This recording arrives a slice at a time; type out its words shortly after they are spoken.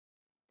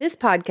This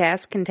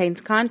podcast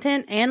contains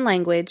content and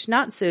language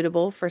not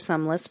suitable for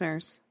some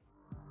listeners.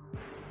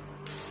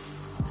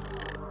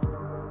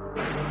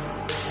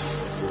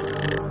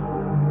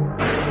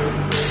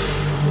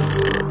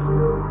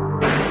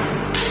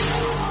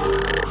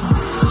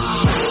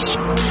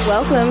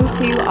 Welcome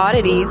to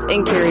Oddities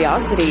and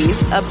Curiosities,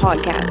 a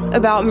podcast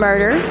about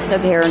murder, the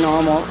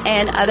paranormal,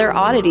 and other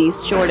oddities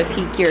sure to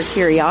pique your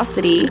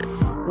curiosity.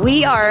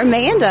 We are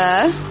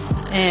Amanda.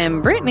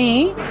 And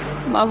Brittany.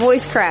 My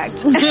voice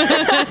cracked. I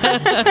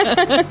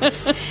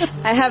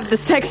have the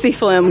sexy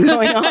phlegm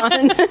going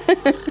on.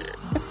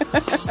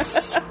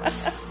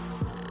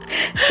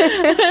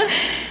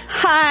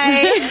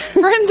 Hi.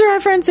 Friends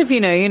reference, if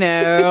you know, you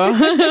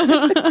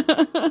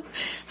know.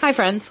 Hi,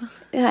 friends.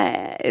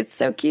 It's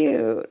so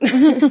cute.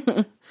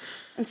 I'm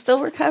still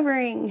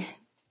recovering.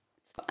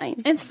 It's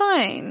fine. It's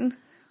fine.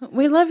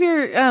 We love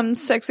your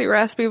sexy,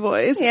 raspy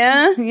voice.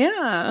 Yeah?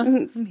 Yeah.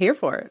 I'm here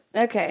for it.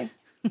 Okay.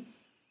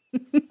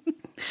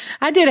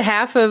 I did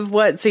half of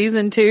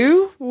season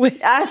 2?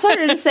 I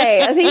started to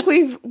say, I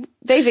think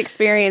they've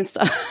experienced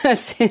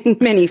us in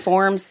many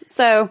forms.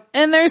 So.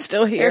 And they're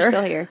still here. They're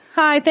still here.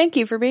 Hi, thank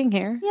you for being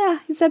here. Yeah,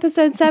 it's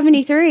episode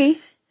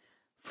 73.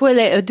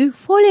 Folie à deux.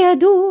 Folie à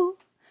deux.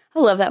 I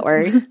love that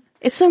word.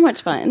 It's so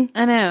much fun.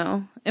 I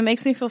know. It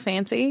makes me feel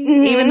fancy,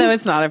 even though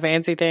it's not a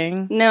fancy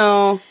thing.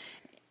 No.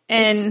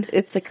 And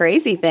it's a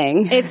crazy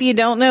thing. If you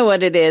don't know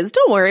what it is,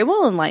 don't worry.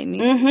 We'll enlighten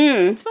you.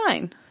 Mm-hmm. It's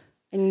fine.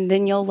 And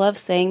then you'll love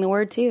saying the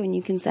word too, and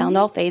you can sound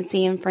all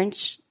fancy and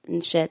French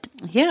and shit.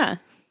 Yeah.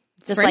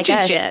 Just Frenchy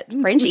like us. shit.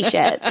 Frenchy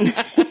shit.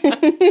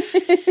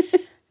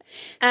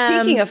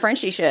 Speaking of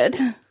Frenchy shit,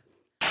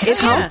 it's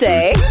hump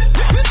day.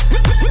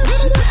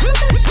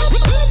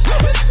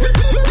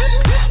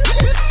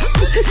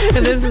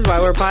 And this is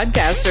why we're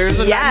podcasters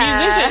and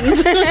not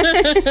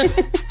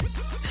musicians.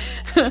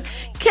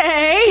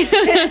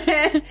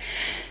 Okay.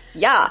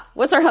 Yeah.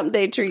 What's our hump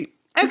day treat?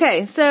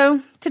 Okay,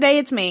 so today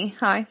it's me.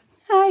 Hi.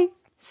 Hi.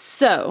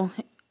 So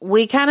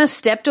we kind of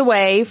stepped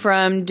away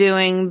from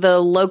doing the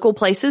local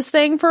places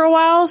thing for a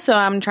while, so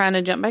I'm trying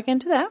to jump back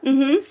into that.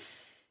 Mm-hmm.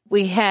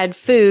 We had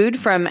food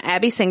from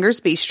Abby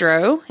Singer's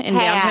Bistro in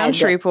downtown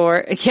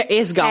Shreveport.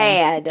 It's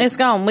gone. It's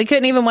gone. We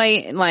couldn't even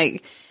wait,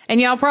 and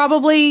y'all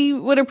probably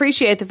would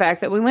appreciate the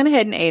fact that we went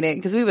ahead and ate it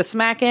because we was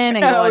smacking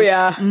and going,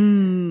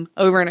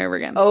 over and over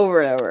again.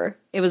 Over and over.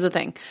 It was a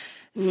thing.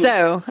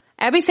 So,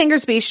 Abby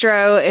Singer's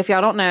Bistro, if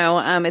y'all don't know,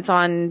 it's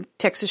on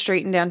Texas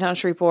Street in downtown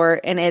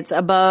Shreveport, and it's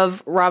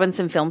above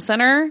Robinson Film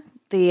Center,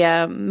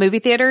 the movie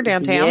theater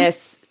downtown.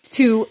 Yes.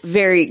 2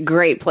 very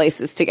great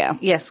places to go.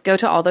 Yes, go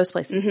to all those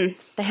places. Mm-hmm.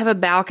 They have a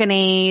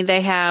balcony.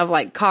 They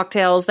have,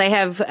 cocktails. They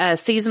have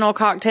seasonal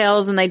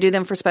cocktails, and they do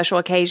them for special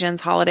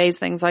occasions, holidays,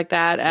 things like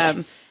that.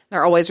 Yes.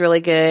 They're always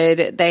really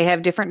good. They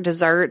have different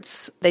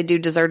desserts. They do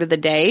dessert of the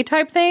day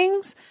type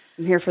things.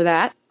 I'm here for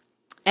that.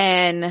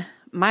 And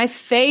my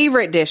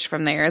favorite dish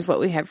from there is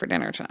what we had for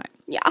dinner tonight.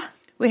 Yeah.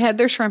 We had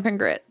their shrimp and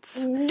grits.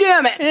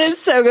 Damn it.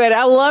 It's so good.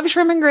 I love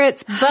shrimp and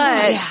grits,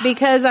 but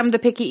because I'm the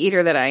picky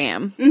eater that I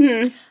am,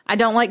 I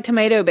don't like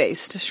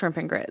tomato-based shrimp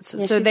and grits.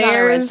 Yeah, so she's not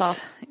a red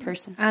sauce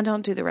person. I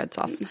don't do the red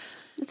sauce.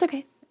 It's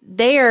okay.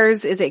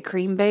 Theirs is a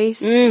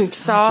cream-based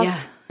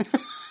sauce. Yeah.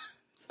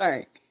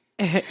 Sorry.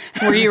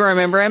 Were you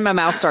remembering? My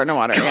mouth's starting to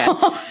water again.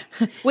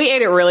 We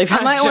ate it really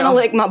fast. I might want to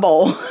lick my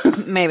bowl.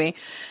 Maybe.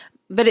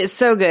 But it's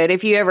so good.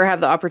 If you ever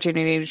have the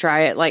opportunity to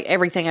try it,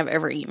 everything I've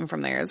ever eaten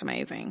from there is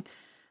amazing.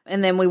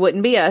 And then we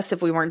wouldn't be us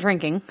if we weren't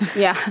drinking.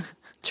 Yeah,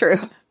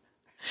 true.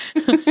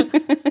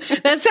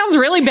 That sounds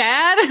really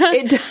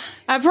bad.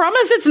 I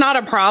promise it's not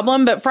a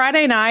problem, but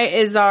Friday night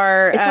is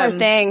our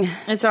thing.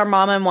 It's our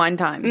mom and wine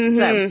time. Mm-hmm.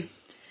 So,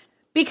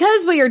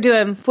 because we are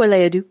doing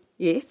folie à deux.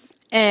 Yes.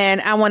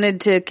 And I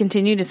wanted to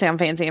continue to sound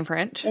fancy in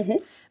French. Mm-hmm.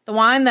 The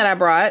wine that I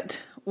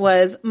brought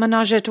was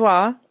Ménage à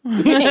Trois.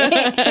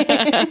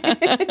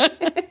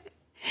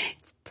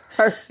 It's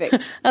perfect.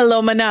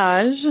 Hello,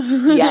 Ménage.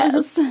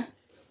 Yes.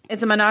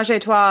 It's a Ménage à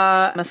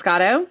Trois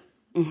Moscato.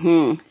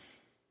 Mm-hmm.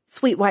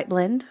 Sweet white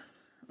blend.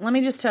 Let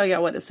me just tell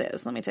y'all what it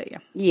says. Let me tell you.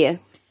 Yeah.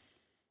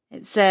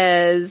 It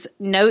says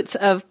notes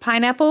of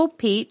pineapple,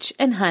 peach,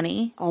 and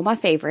honey. All my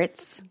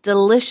favorites.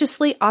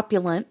 Deliciously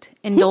opulent,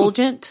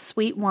 indulgent,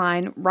 sweet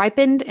wine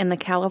ripened in the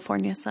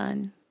California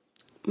sun.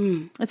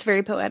 It's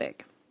very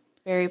poetic.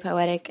 Very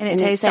poetic. And it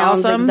tastes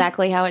sounds awesome.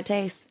 Exactly how it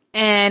tastes.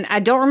 And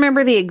I don't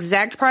remember the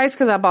exact price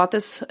because I bought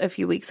this a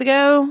few weeks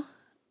ago.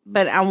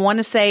 But I want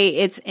to say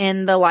it's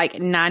in the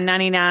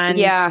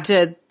 $9.99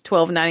 to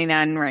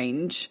 $12.99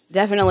 range.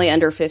 Definitely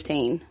under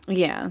 15.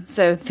 Yeah.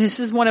 So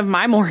this is one of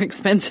my more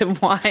expensive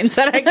wines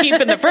that I keep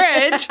in the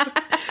fridge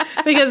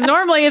because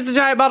normally it's a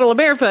giant bottle of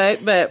Barefoot,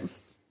 but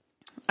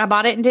I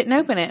bought it and didn't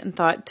open it and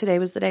thought today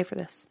was the day for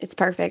this. It's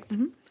perfect.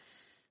 Mm-hmm.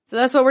 So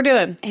that's what we're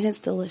doing. And it's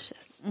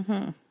delicious.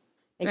 Mm-hmm.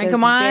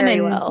 Drinking wine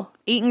and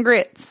eating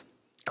grits.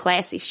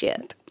 Classy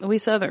shit. We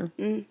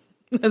Southern.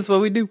 That's what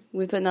we do.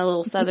 We put a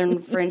little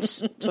Southern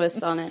French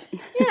twist on it.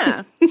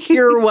 Yeah.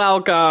 You're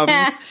welcome.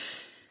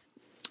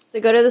 So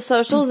go to the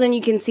socials and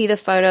you can see the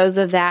photos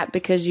of that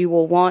because you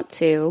will want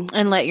to.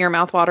 And let your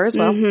mouth water as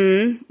well.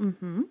 Mm-hmm.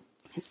 Mm-hmm.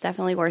 It's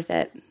definitely worth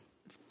it.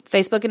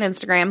 Facebook and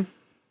Instagram.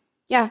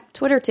 Yeah,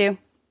 Twitter too.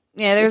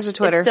 Yeah, there's a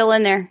Twitter. It's still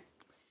in there.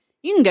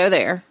 You can go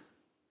there.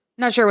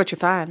 Not sure what you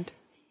find,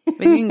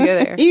 but you can go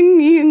there.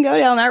 you can go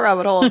down that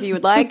rabbit hole if you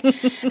would like.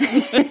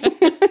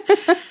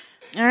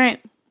 All right,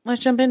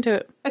 let's jump into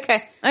it.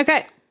 Okay.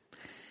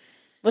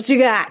 What you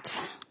got?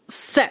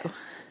 So,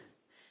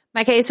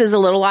 my case is a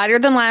little lighter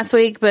than last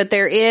week, but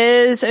there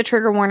is a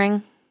trigger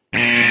warning.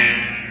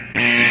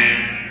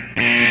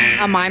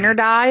 A minor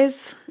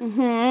dies.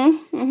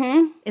 Mm-hmm.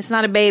 Mm-hmm. It's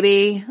not a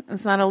baby.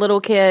 It's not a little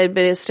kid,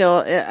 but it's still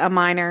a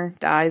minor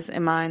dies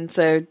in mine.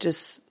 So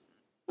just...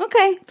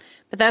 Okay.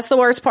 But that's the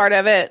worst part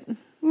of it.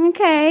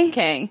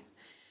 Okay.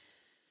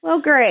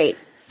 Well, great.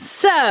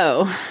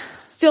 So...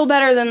 Still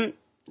better than...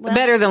 Well,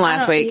 better than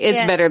last week. Yeah.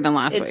 It's better than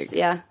last week.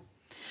 Yeah.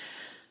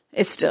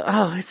 It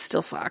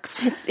still sucks.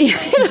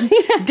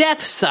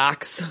 Death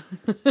sucks.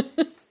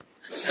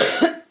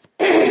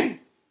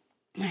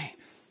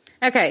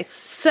 Okay,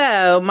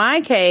 so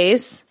my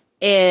case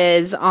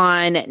is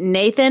on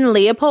Nathan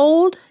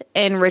Leopold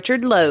and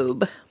Richard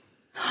Loeb.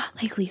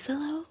 Like Lisa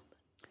Loeb?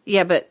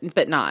 Yeah, but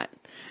not.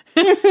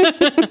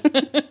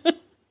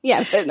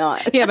 Yeah, but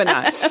not. Yeah, but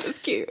not. That was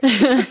cute.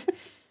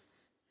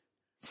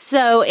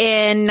 So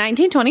in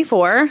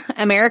 1924,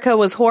 America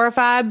was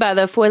horrified by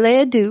the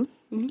folie à deux,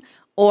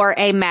 or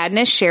a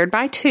madness shared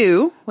by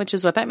two, which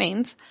is what that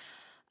means,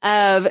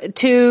 of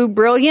two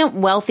brilliant,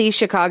 wealthy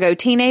Chicago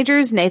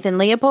teenagers, Nathan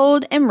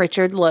Leopold and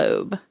Richard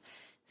Loeb.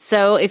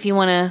 So if you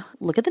want to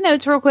look at the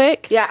notes real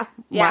quick. Yeah.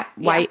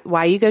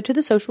 Why you go to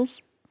the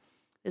socials.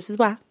 This is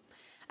why.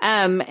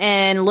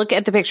 And look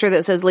at the picture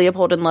that says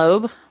Leopold and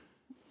Loeb.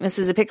 This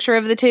is a picture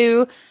of the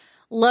two.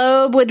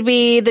 Loeb would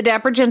be the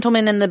dapper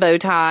gentleman in the bow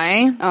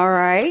tie. All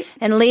right.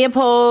 And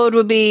Leopold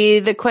would be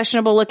the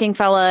questionable looking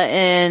fella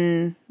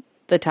in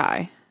the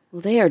tie.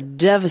 Well, they are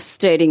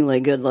devastatingly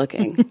good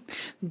looking.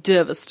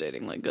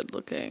 Devastatingly good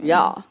looking.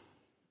 Yeah.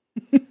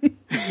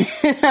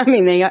 I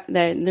mean,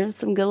 there's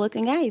some good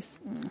looking guys.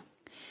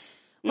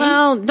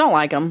 Well, don't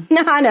like them.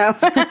 No, I know.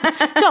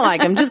 Don't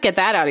like them. Just get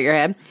that out of your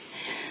head.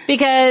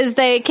 Because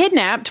they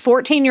kidnapped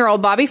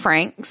 14-year-old Bobby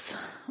Franks,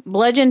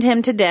 bludgeoned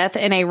him to death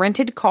in a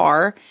rented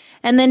car,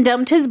 and then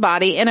dumped his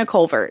body in a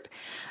culvert.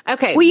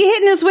 Okay. Well, you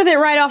hitting us with it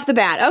right off the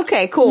bat.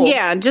 Okay, cool.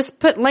 Yeah,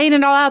 just laying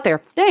it all out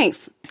there.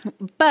 Thanks.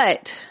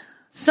 But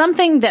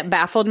something that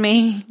baffled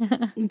me.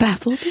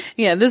 Baffled?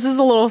 Yeah, this is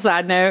a little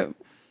side note.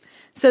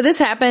 So this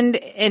happened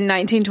in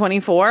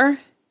 1924.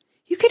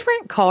 You could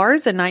rent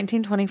cars in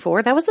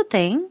 1924. That was a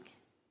thing.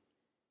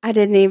 I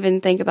didn't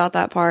even think about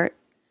that part.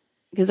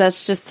 Because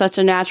that's just such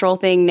a natural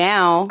thing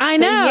now. I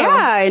know. But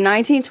yeah, in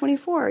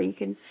 1924, you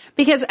could.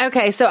 Because,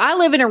 okay, so I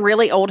live in a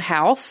really old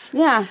house.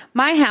 Yeah.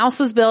 My house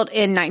was built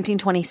in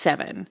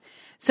 1927.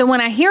 So when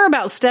I hear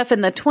about stuff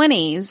in the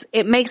 20s,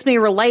 it makes me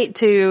relate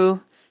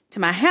to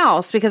my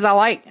house because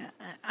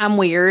I'm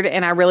weird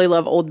and I really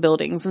love old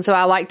buildings. And so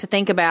I like to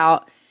think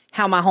about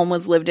how my home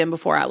was lived in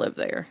before I lived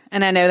there.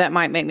 And I know that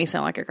might make me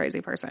sound like a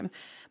crazy person,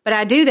 but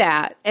I do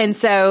that. And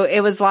so it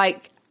was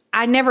like,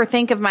 I never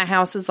think of my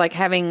house as like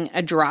having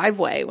a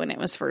driveway when it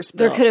was first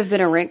built. There could have been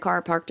a rent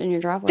car parked in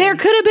your driveway. There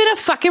could have been a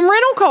fucking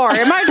rental car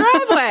in my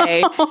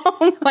driveway.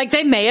 Like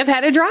they may have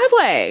had a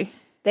driveway.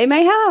 They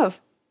may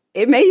have.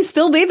 It may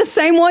still be the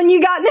same one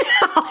you got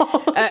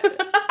now.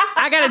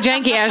 I got a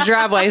janky ass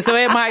driveway, so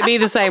it might be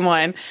the same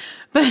one.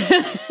 But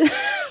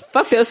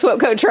fuck those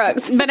Swapco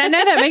trucks. But I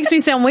know that makes me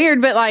sound weird,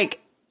 but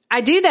like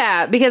I do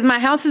that because my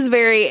house is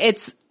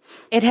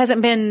it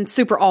hasn't been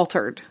super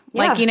altered.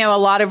 Yeah. Like, a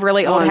lot of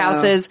really old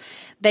houses,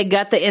 they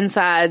gut the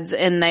insides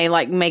and they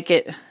like make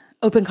it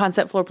open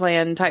concept floor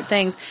plan type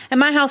things. And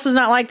my house is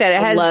not like that.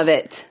 I love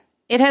it.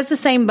 It has the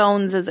same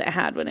bones as it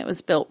had when it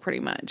was built pretty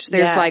much.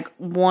 There's like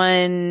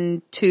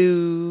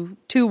two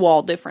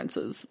wall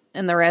differences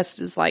and the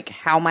rest is like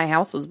how my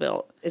house was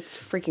built. It's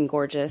freaking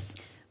gorgeous.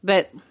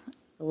 But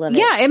I love it.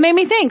 Yeah, it made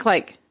me think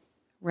like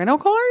rental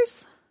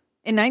cars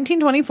in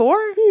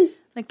 1924?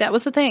 Like that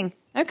was the thing.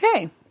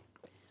 Okay.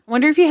 I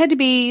wonder if you had to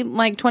be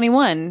like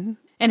 21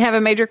 and have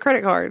a major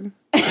credit card.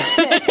 Like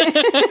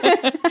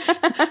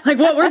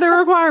what were the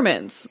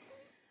requirements?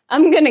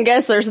 I'm going to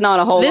guess there's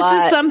not a whole lot.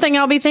 This is something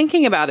I'll be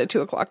thinking about at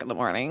 2:00 in the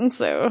morning.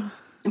 So,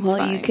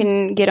 well, you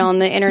can get on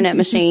the internet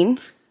machine,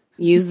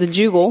 use the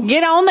Joogle.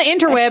 Get on the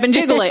interweb and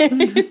jiggle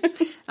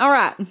it. All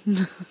right.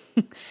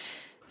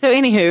 So,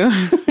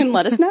 anywho. And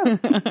let us know.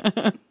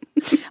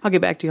 I'll get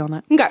back to you on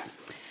that. Okay.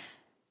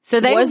 So,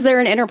 was there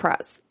an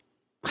Enterprise?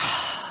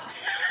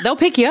 They'll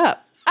pick you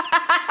up.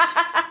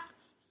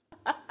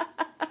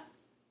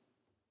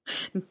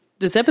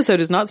 This episode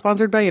is not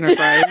sponsored by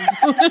Enterprise.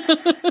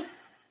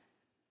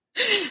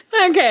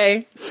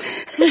 Okay.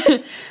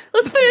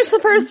 Let's finish the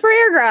first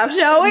paragraph,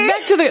 shall we?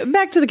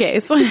 Back to the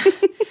case.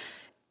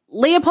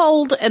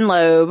 Leopold and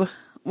Loeb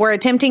were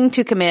attempting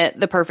to commit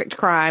the perfect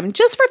crime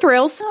just for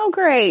thrills. Oh,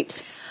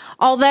 great.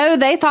 Although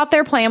they thought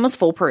their plan was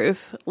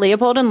foolproof,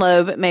 Leopold and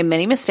Loeb made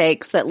many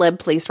mistakes that led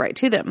police right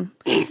to them.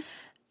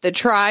 The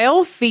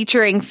trial,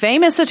 featuring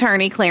famous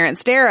attorney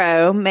Clarence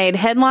Darrow, made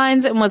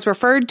headlines and was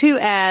referred to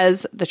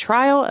as the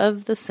trial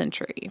of the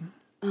century.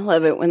 I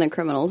love it when the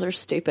criminals are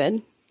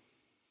stupid.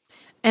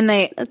 And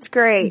that's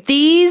great.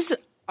 These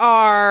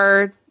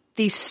are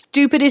the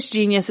stupidest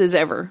geniuses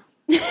ever.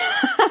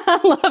 I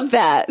love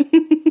that.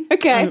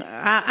 Okay.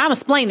 I'm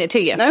explaining it to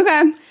you.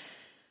 Okay.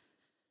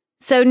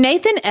 So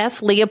Nathan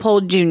F.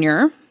 Leopold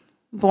Jr.,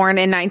 born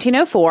in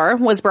 1904,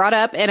 was brought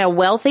up in a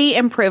wealthy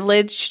and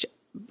privileged,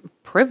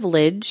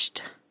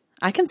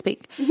 I can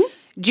speak,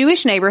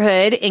 Jewish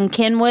neighborhood in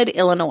Kenwood,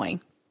 Illinois.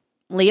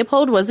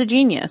 Leopold was a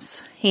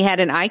genius. He had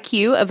an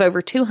IQ of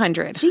over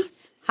 200,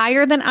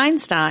 higher than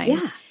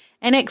Einstein,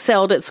 and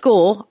excelled at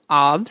school,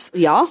 obvs.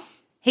 Yeah.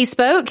 He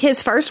spoke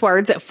his first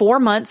words at 4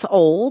 months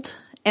old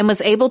and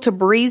was able to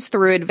breeze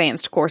through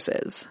advanced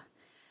courses.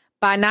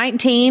 By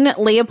 19,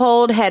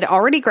 Leopold had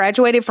already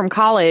graduated from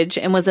college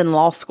and was in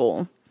law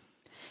school.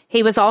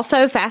 He was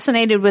also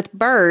fascinated with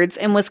birds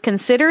and was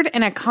considered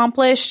an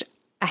accomplished,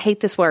 I hate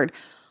this word,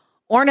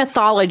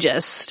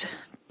 ornithologist.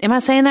 Am I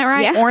saying that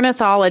right? Yeah.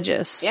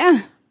 Ornithologist.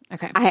 Yeah.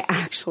 Okay. I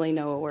actually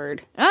know a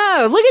word.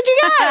 Oh, look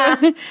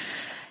at you go.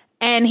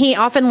 And he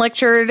often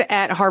lectured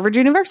at Harvard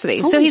University.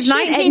 Holy so he's shit,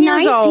 19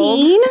 years 19?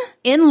 old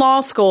in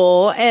law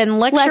school and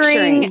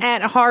lecturing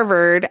at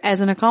Harvard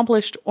as an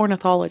accomplished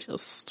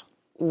ornithologist.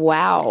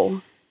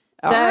 Wow.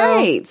 All So,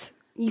 right.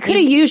 You could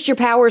have used your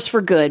powers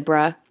for good,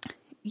 bruh.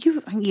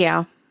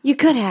 Yeah. You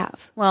could have.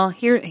 Well,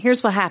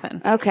 here's what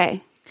happened.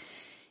 Okay.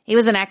 He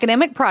was an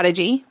academic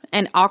prodigy,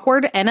 an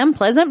awkward and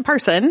unpleasant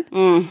person,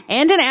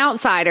 and an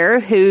outsider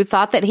who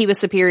thought that he was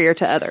superior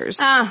to others.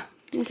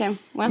 Okay.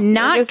 Well,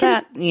 Not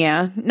that.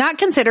 not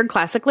considered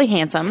classically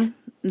handsome.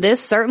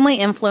 This certainly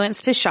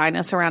influenced his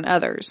shyness around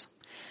others.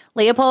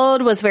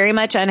 Leopold was very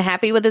much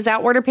unhappy with his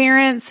outward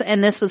appearance,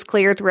 and this was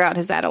clear throughout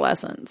his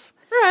adolescence.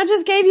 I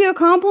just gave you a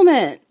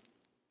compliment.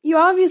 You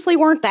obviously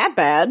weren't that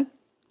bad.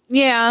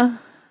 Yeah,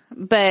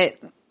 but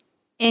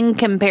in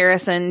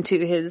comparison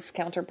to his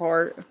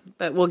counterpart,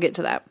 but we'll get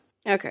to that.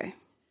 Okay.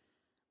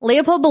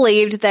 Leopold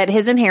believed that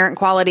his inherent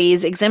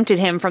qualities exempted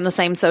him from the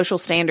same social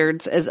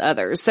standards as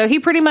others. So he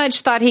pretty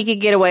much thought he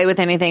could get away with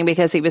anything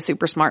because he was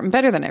super smart and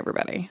better than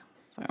everybody.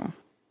 So,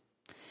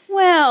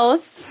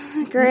 well,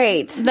 it's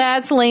great.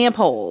 That's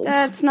Leopold.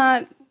 That's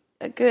not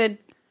a good...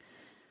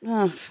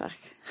 Oh, fuck.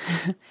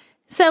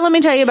 So let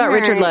me tell you about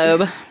Richard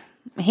Loeb.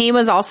 He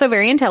was also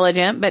very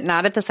intelligent, but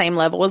not at the same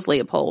level as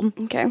Leopold.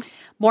 Okay.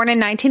 Born in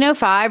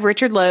 1905,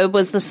 Richard Loeb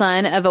was the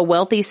son of a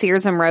wealthy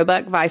Sears and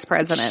Roebuck vice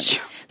president.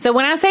 So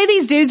when I say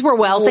these dudes were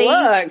wealthy,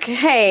 look,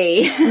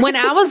 hey. when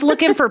I was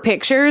looking for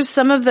pictures,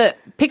 some of the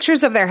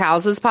pictures of their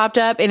houses popped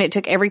up, and it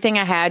took everything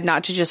I had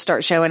not to just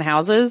start showing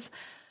houses.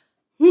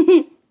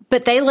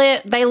 But they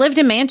lived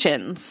in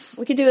mansions.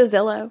 We could do a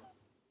Zillow.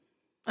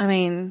 I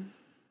mean,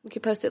 we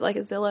could post it like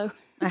a Zillow.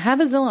 I have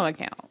a Zillow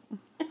account.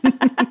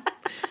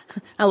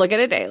 I look at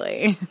it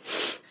daily.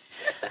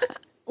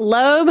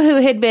 Loeb,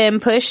 who had been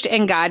pushed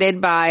and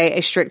guided by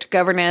a strict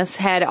governess,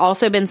 had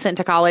also been sent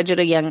to college at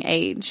a young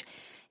age.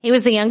 He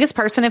was the youngest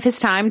person of his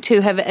time to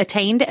have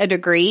attained a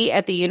degree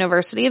at the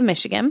University of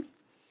Michigan.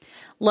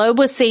 Loeb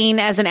was seen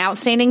as an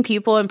outstanding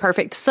pupil and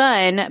perfect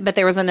son, but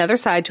there was another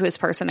side to his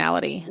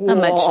personality, a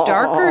much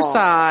darker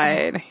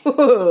side.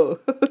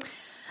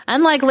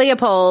 Unlike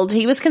Leopold,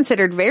 he was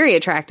considered very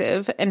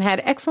attractive and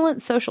had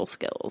excellent social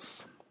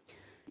skills.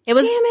 Damn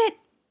it.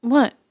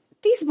 What?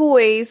 These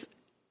boys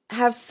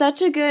have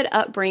such a good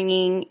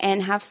upbringing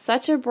and have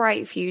such a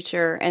bright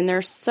future, and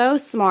they're so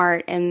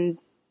smart, and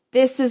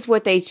this is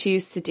what they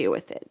choose to do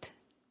with it.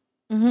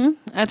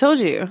 I told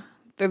you.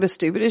 They're the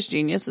stupidest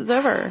geniuses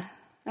ever.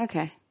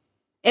 Okay.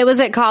 It was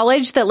at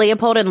college that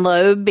Leopold and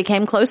Loeb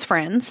became close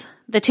friends.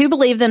 The two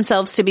believed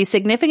themselves to be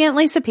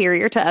significantly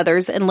superior to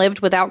others and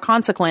lived without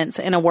consequence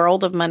in a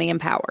world of money and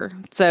power.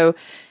 So,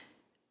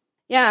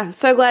 yeah, I'm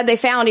so glad they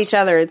found each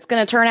other. It's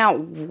going to turn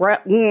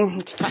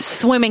out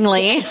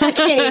swimmingly. I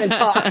can't even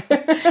talk.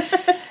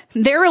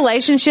 Their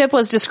relationship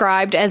was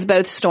described as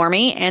both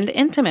stormy and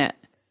intimate.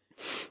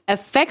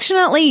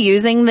 Affectionately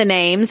using the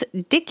names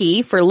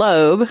Dickie for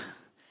Loeb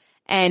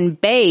and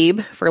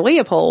Babe for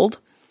Leopold,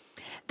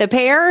 the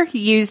pair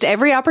used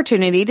every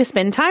opportunity to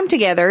spend time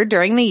together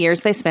during the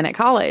years they spent at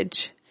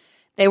college.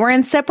 They were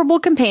inseparable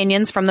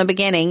companions from the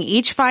beginning,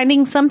 each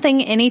finding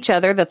something in each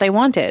other that they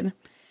wanted.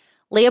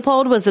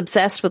 Leopold was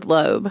obsessed with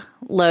Loeb.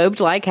 Loeb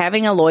liked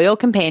having a loyal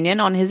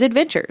companion on his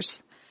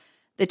adventures.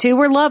 The two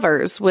were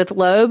lovers, with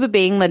Loeb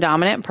being the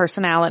dominant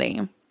personality.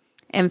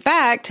 In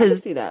fact, I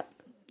can see that.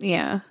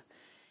 Yeah.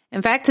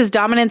 In fact, his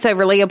dominance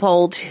over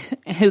Leopold,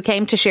 who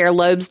came to share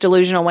Loeb's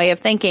delusional way of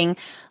thinking,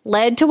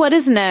 led to what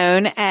is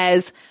known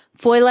as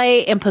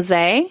folie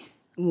imposée,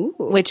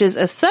 which is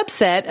a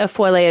subset of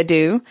folie à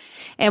deux,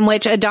 in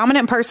which a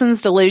dominant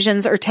person's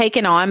delusions are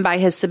taken on by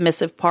his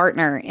submissive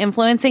partner,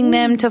 influencing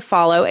them to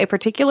follow a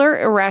particular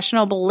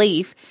irrational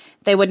belief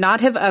they would not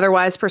have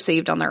otherwise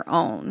perceived on their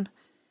own.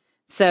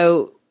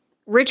 So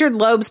Richard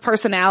Loeb's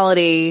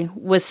personality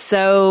was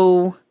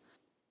so...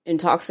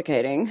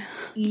 intoxicating.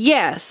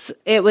 Yes,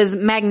 it was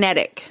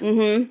magnetic.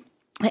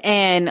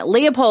 And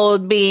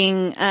Leopold,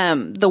 being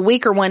the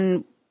weaker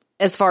one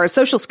as far as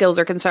social skills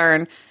are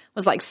concerned,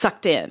 was like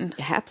sucked in.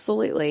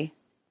 Absolutely.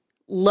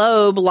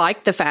 Loeb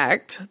liked the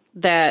fact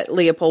that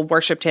Leopold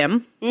worshipped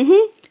him.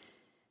 Mm-hmm.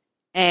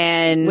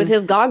 And with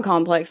his God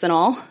complex and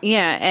all.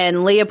 Yeah,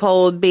 and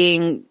Leopold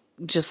being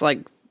just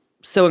like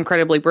so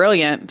incredibly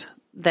brilliant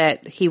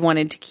that he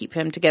wanted to keep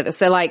him together.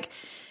 So like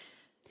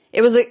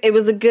it was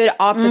a good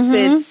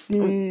opposites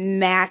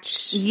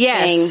match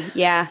thing.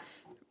 Yeah.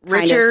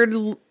 Richard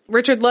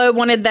Loeb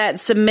wanted that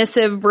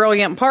submissive,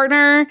 brilliant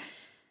partner.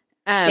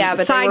 But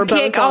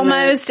sidekick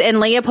almost, and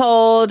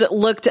Leopold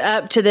looked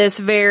up to this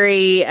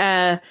very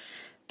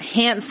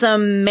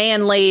handsome,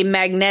 manly,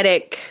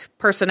 magnetic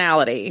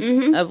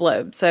personality of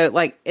Loeb. So,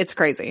 like, it's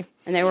crazy.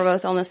 And they were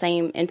both on the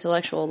same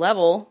intellectual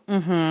level,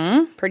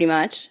 pretty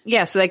much.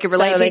 Yeah, so they could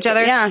relate to each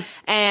other. Yeah.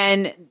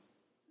 And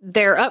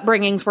their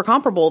upbringings were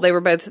comparable. They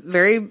were both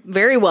very,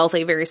 very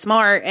wealthy, very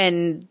smart,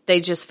 and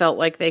they just felt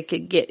like they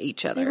could get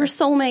each other. They were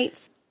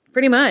soulmates.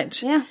 Pretty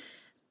much. Yeah.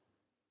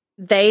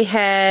 They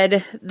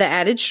had the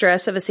added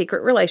stress of a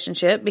secret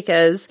relationship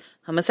because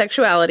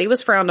homosexuality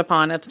was frowned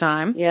upon at the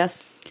time. Yes.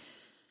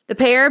 The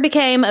pair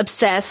became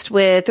obsessed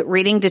with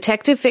reading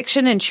detective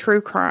fiction and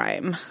true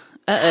crime.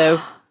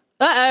 Uh-oh.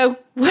 Uh-oh.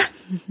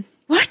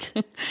 What?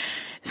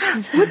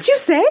 What'd you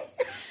say?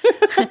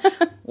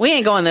 We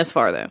ain't going this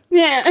far, though.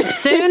 Yeah.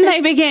 Soon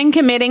they began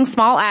committing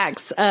small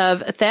acts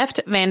of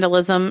theft,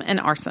 vandalism, and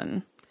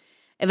arson.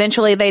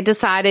 Eventually, they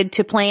decided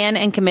to plan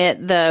and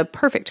commit the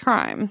perfect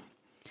crime.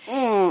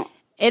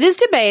 It is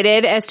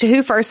debated as to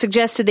who first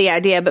suggested the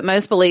idea, but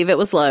most believe it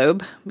was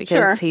Loeb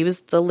because he was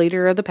the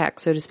leader of the pack,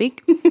 so to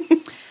speak.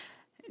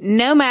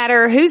 No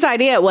matter whose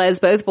idea it was,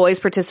 both boys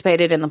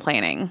participated in the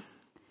planning.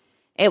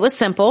 It was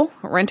simple.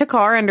 Rent a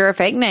car under a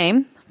fake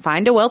name.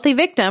 Find a wealthy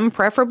victim,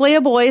 preferably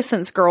a boy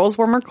since girls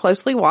were more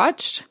closely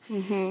watched.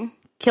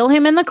 Kill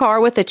him in the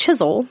car with a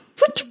chisel.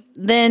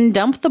 Then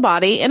dump the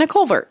body in a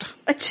culvert.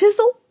 A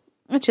chisel?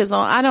 A chisel.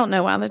 I don't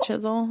know why the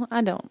chisel.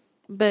 I don't.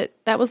 But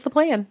that was the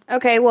plan.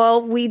 Okay,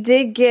 well, we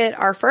did get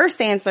our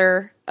first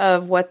answer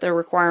of what the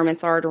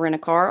requirements are to rent a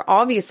car.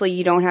 Obviously,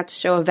 you don't have to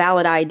show a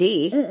valid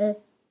ID.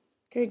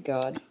 Good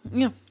God.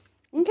 Yeah.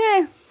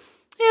 Okay.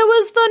 It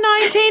was the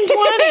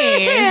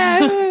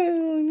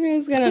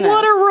 1920s.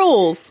 What are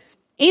rules?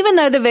 Even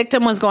though the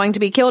victim was going to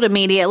be killed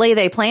immediately,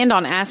 they planned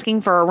on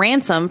asking for a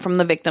ransom from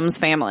the victim's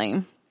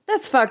family.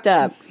 That's fucked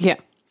up. Yeah.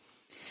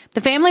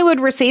 The family would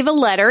receive a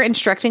letter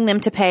instructing them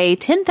to pay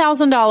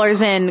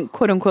 $10,000 in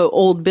quote-unquote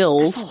old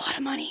bills. That's a lot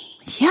of money.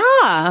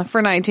 Yeah,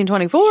 for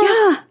 1924.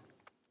 Yeah.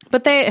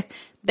 But they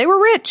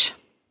were rich.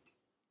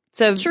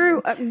 So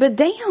true, but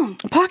damn.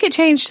 Pocket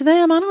change to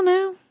them, I don't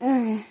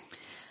know.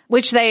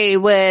 Which they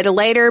would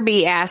later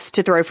be asked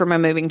to throw from a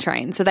moving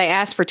train. So they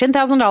asked for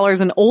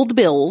 $10,000 in old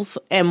bills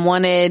and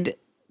wanted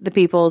the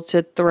people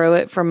to throw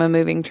it from a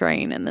moving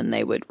train, and then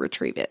they would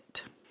retrieve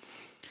it.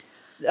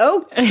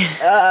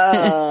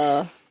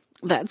 Oh.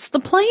 That's the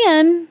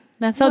plan.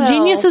 That's how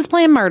geniuses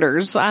plan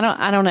murders.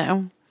 I don't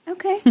know.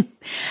 Okay. A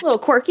little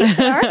quirky.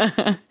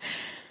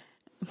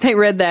 They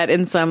read that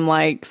in some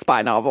like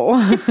spy novel.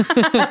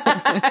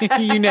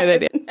 You know they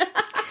did.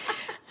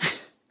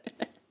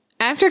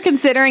 After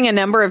considering a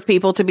number of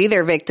people to be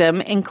their victim,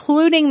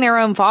 including their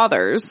own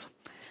fathers,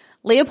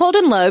 Leopold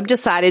and Loeb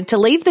decided to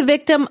leave the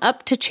victim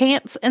up to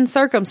chance and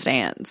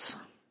circumstance.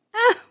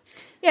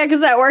 Yeah,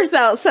 because that works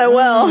out so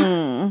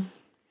well.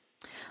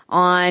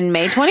 On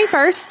May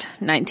 21st,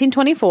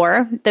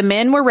 1924, the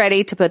men were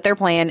ready to put their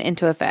plan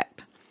into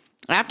effect.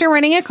 After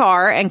renting a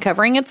car and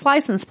covering its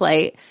license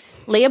plate,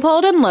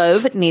 Leopold and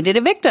Loeb needed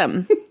a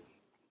victim.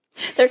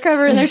 They're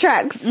covering their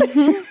tracks.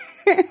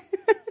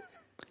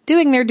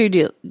 Doing their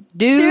due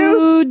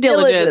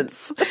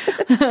diligence.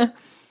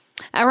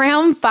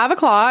 Around 5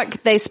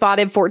 o'clock, they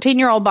spotted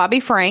 14-year-old Bobby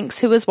Franks,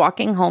 who was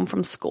walking home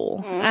from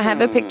school. I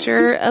have a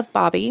picture of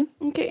Bobby.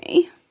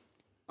 Okay.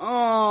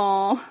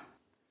 Oh.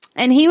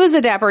 And he was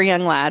a dapper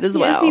young lad as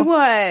well. Yes, he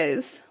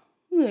was.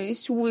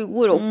 Nice sweet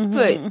little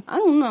foot. I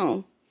don't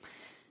know.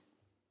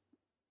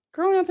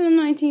 Growing up in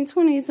the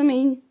 1920s, I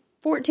mean,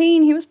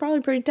 14, he was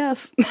probably pretty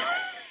tough.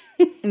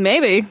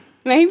 Maybe.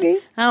 I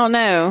don't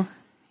know.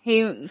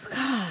 He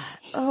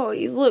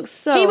looks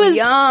so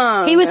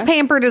young. He was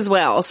pampered as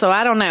well, so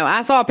I don't know.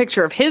 I saw a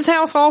picture of his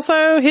house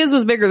also. His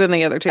was bigger than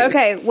the other two.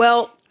 Okay,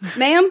 well,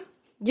 ma'am,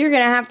 you're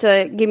going to have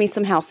to give me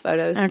some house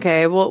photos.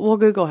 Okay, we'll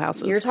Google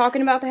houses. You're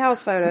talking about the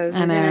house photos.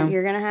 I know.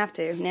 You're going to have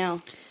to now.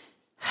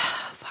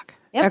 Fuck.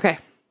 Yep. Okay.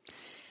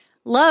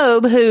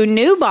 Loeb, who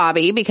knew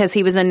Bobby because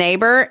he was a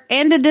neighbor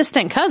and a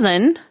distant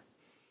cousin.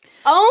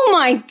 Oh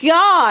my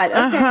God.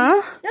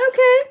 Okay.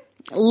 Okay.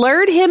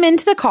 Lured him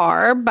into the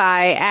car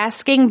by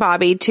asking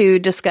Bobby to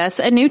discuss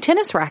a new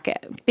tennis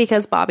racket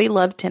because Bobby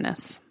loved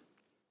tennis.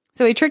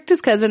 So he tricked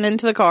his cousin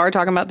into the car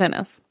talking about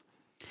tennis.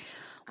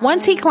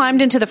 Once he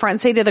climbed into the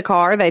front seat of the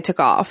car, they took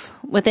off.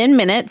 Within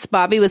minutes,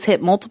 Bobby was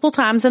hit multiple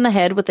times in the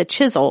head with a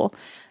chisel,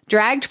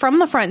 dragged from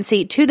the front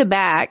seat to the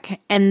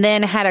back, and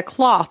then had a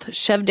cloth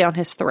shoved down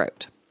his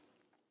throat.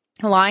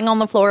 Lying on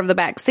the floor of the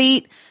back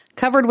seat,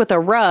 covered with a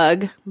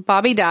rug,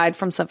 Bobby died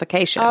from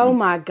suffocation. Oh,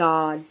 my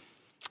God.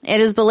 It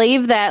is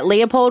believed that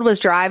Leopold was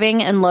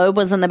driving and Loeb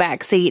was in the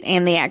back seat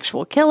and the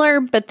actual killer,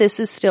 but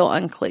this is still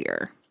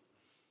unclear.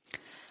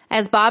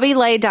 As Bobby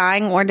lay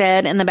dying or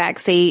dead in the back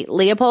seat,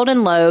 Leopold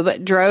and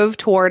Loeb drove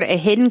toward a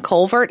hidden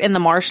culvert in the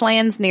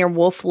marshlands near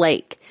Wolf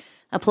Lake,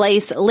 a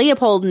place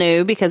Leopold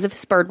knew because of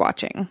his bird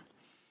watching.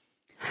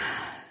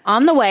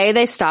 On the way,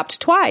 they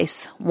stopped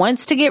twice.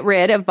 Once to get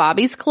rid of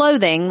Bobby's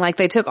clothing, like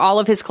they took all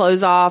of his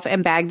clothes off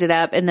and bagged it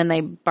up, and then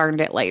they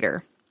burned it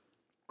later.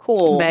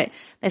 Cool. But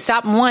they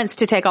stopped once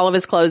to take all of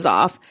his clothes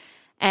off,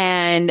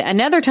 and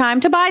another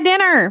time to buy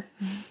dinner.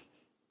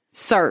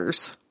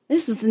 Sirs.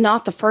 This is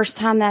not the first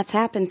time that's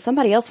happened.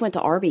 Somebody else went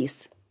to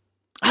Arby's.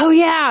 Oh,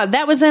 yeah.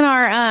 That was in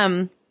our,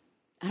 I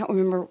don't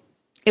remember.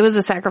 It was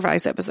a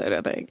sacrifice episode,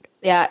 I think.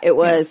 Yeah, it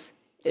was.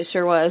 Yeah. It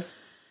sure was.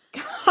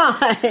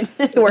 God.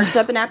 It works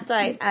up an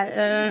appetite. I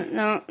don't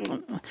know.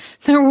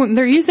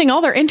 They're using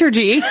all their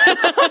energy.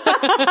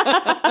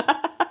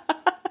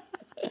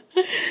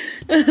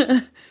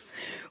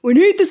 We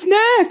need the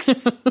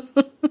snacks.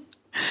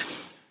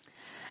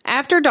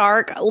 After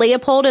dark,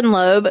 Leopold and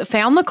Loeb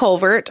found the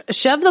culvert,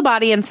 shoved the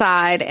body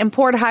inside, and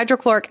poured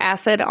hydrochloric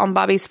acid on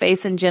Bobby's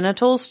face and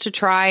genitals to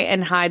try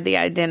and hide the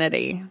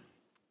identity.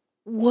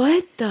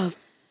 What the?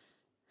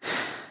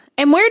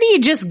 And where do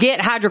you just get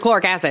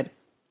hydrochloric acid?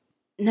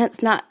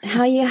 That's not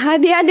how you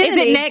hide the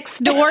identity. Is it next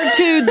door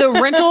to the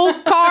rental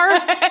car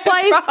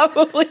place? It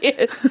probably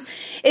is.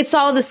 It's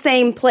all the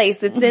same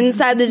place. It's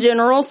inside the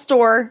general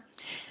store.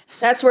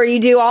 That's where you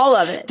do all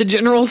of it. The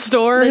general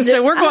store?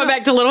 So we're going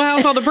back to Little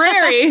House on the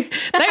Prairie.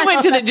 They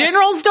went to the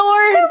general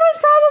store? It was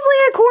probably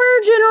a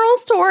quarter general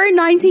store in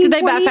 1920. Did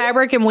they buy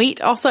fabric and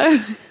wheat also?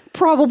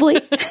 Probably.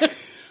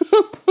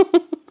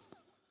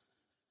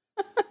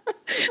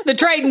 The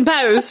Trading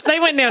Post. They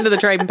went down to the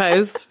Trading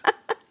Post.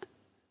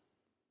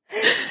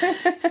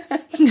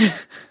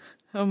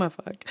 Oh my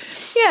fuck.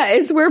 Yeah,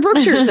 it's where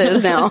Brookshire's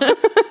is now.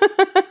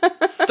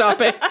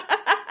 Stop it.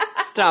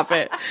 Stop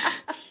it.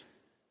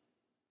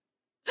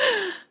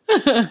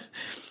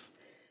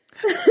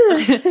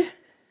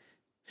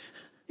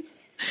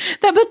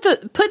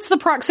 That puts the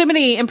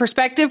proximity in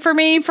perspective for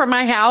me from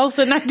my house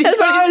in 1927. That's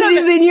why I was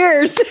using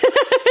yours.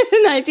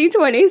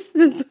 1920s.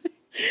 This is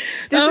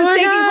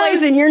taking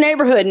place in your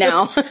neighborhood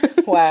now.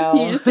 Wow.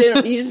 You just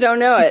don't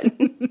know it.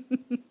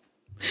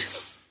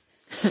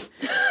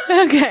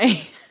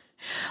 Okay.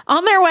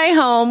 On their way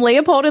home,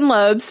 Leopold and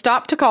Loeb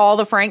stopped to call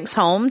the Franks'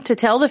 home to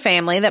tell the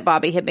family that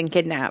Bobby had been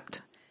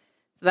kidnapped.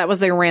 So that was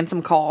their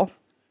ransom call.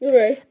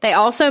 Okay. They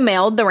also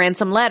mailed the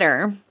ransom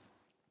letter.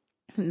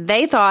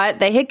 They thought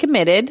they had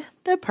committed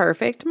the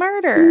perfect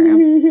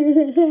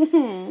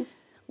murder.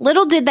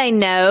 Little did they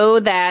know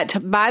that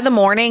by the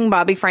morning,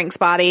 Bobby Frank's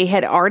body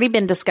had already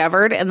been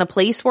discovered and the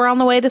police were on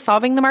the way to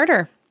solving the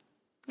murder.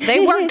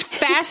 They worked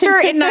faster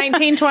in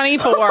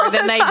 1924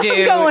 than they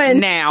do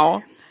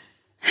now.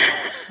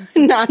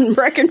 Not in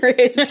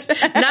Breckenridge.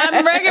 Not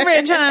in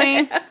Breckenridge,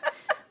 honey.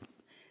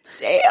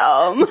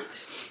 Damn.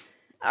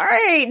 All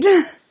right.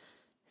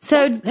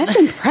 So that's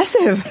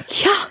impressive.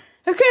 Yeah.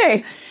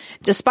 Okay.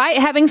 Despite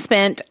having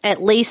spent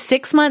at least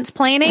 6 months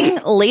planning,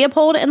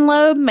 Leopold and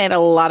Loeb made a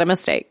lot of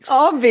mistakes.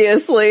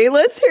 Obviously.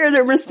 Let's hear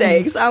their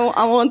mistakes.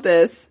 I want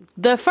this.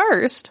 The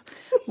first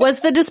was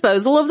the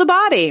disposal of the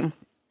body.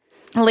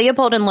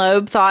 Leopold and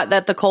Loeb thought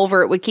that the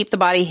culvert would keep the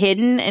body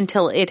hidden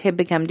until it had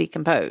become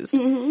decomposed.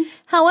 Mm-hmm.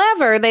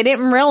 However, they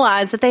didn't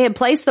realize that they had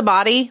placed the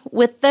body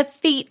with the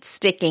feet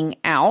sticking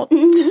out.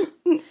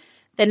 Mm-hmm.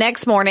 The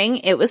next morning,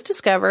 it was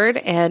discovered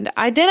and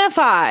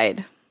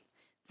identified.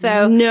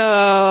 So,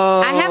 no.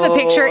 I have a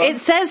picture. It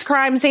says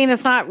crime scene.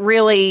 It's not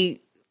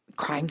really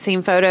crime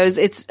scene photos.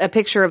 It's a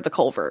picture of the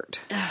culvert.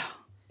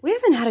 We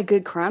haven't had a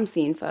good crime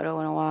scene photo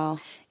in a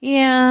while.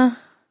 Yeah.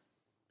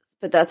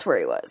 But that's where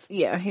he was.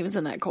 Yeah, he was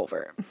in that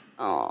culvert.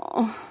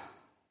 Oh.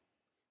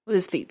 With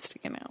his feet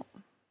sticking out.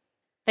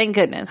 Thank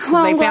goodness.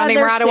 Because they found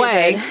him right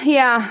away.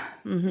 Yeah.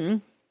 Mm-hmm.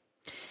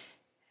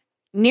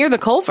 Near the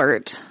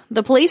culvert,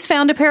 the police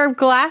found a pair of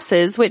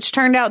glasses which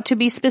turned out to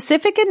be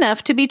specific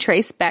enough to be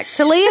traced back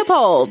to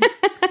Leopold.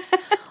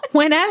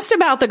 When asked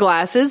about the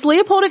glasses,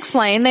 Leopold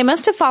explained they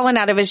must have fallen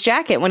out of his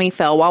jacket when he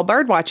fell while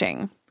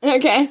birdwatching.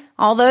 Okay.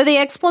 Although the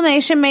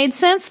explanation made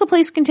sense, the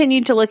police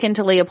continued to look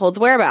into Leopold's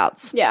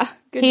whereabouts. Yeah,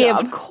 good job. He,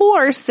 of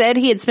course, said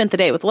he had spent the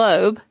day with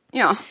Loeb.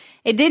 Yeah.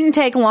 It didn't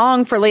take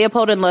long for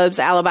Leopold and Loeb's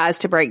alibis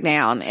to break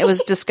down. It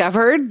was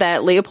discovered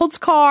that Leopold's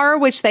car,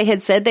 which they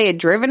had said they had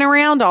driven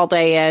around all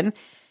day in,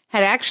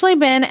 had actually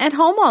been at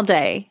home all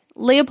day.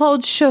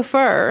 Leopold's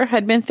chauffeur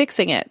had been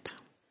fixing it.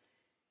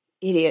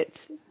 Idiots.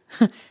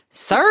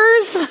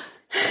 Sirs?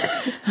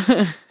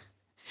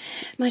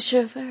 My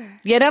chauffeur.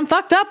 You done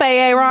fucked up,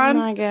 AA Ron. Oh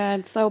my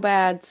God. So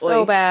bad.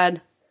 So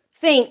bad.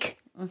 Think.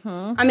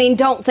 Mm-hmm. I mean,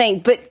 don't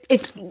think, but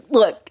if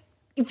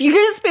you're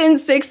going to spend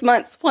 6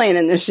 months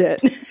planning this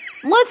shit.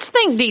 Let's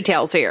think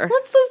details here.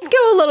 Let's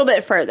go a little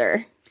bit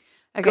further.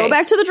 Okay. Go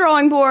back to the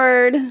drawing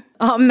board.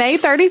 On May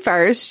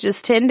 31st,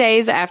 just 10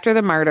 days after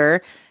the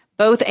murder,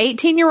 Both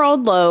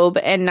 18-year-old Loeb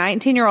and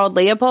 19-year-old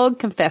Leopold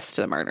confessed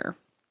to the murder.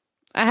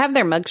 I have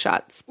their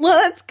mugshots. Well,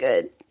 that's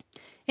good.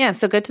 Yeah,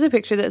 so go to the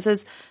picture that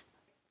says,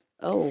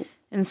 oh.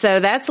 And so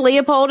that's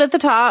Leopold at the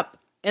top,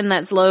 and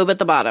that's Loeb at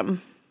the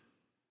bottom.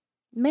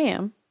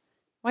 Ma'am,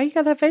 why you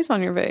got that face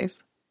on your face?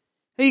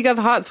 Who you got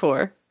the hots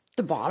for?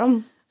 The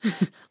bottom.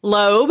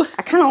 Loeb.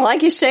 I kind of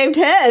like his shaved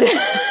head.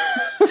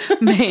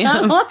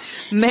 Ma'am.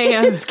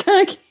 Ma'am. It's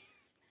kind of...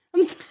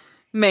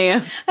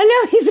 Ma'am. I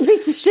know he's a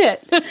piece of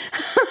shit.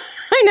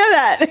 I know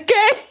that,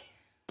 okay?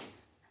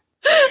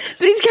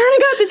 But he's kind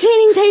of got the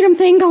Channing Tatum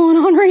thing going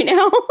on right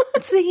now.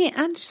 See,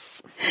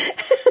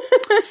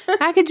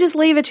 I could just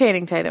leave a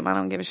Channing Tatum. I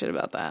don't give a shit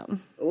about that.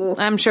 Ooh.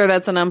 I'm sure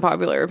that's an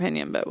unpopular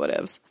opinion, but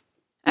whatevs.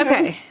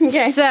 Okay.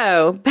 Okay.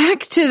 So back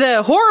to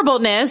the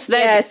horribleness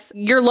that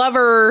your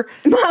lover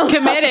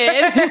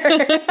committed.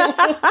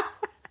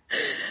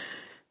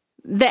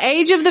 The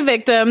age of the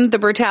victim, the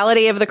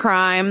brutality of the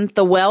crime,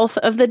 the wealth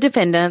of the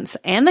defendants,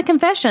 and the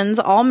confessions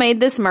all made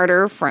this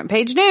murder front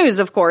page news,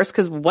 of course,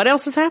 because what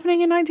else is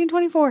happening in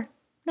 1924?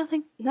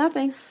 Nothing.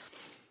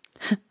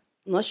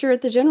 Unless you're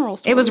at the general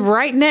store. It was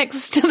right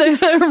next to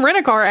the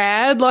rent-a-car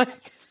ad. Like,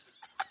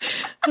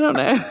 I don't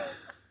know.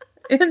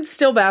 It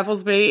still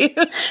baffles me.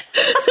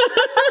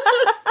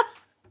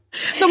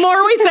 The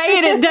more we say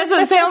it, it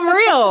doesn't sound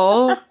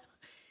real.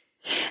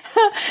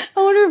 I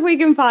wonder if we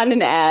can find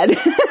an ad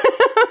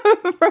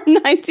from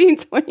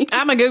 1920.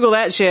 I'm going to Google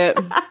that shit.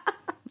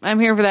 I'm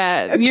here for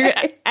that.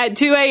 Okay. At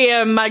 2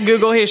 a.m., my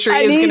Google history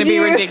is going to be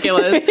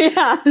ridiculous.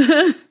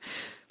 Yeah.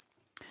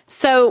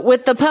 So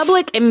with the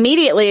public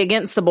immediately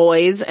against the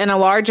boys and a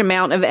large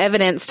amount of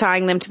evidence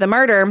tying them to the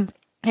murder,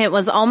 it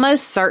was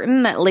almost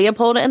certain that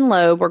Leopold and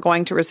Loeb were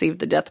going to receive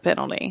the death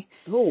penalty.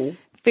 Ooh.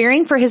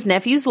 Fearing for his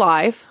nephew's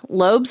life,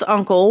 Loeb's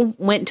uncle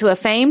went to a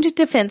famed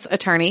defense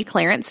attorney,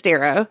 Clarence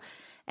Darrow,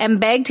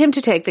 and begged him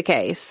to take the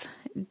case.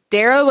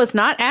 Darrow was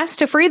not asked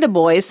to free the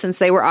boys since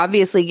they were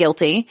obviously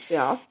guilty.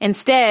 Yeah.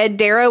 Instead,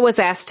 Darrow was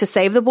asked to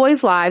save the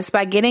boys' lives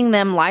by getting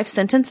them life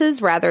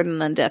sentences rather than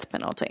the death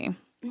penalty.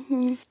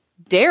 Mm-hmm.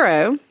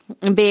 Darrow,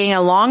 being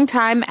a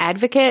longtime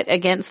advocate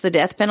against the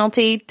death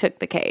penalty, took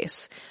the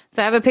case.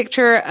 So I have a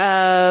picture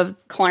of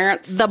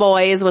Clarence, the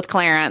boys with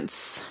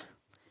Clarence.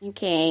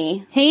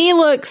 Okay. He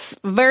looks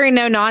very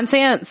no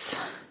nonsense.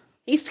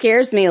 He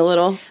scares me a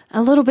little.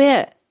 A little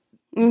bit.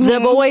 Mm-hmm.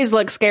 The boys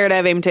look scared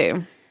of him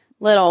too.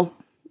 Little.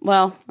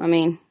 Well, I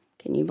mean,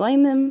 can you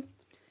blame them?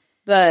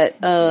 But,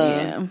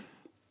 yeah.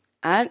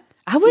 I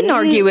wouldn't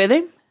argue with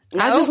him.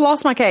 Nope. I just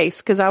lost my case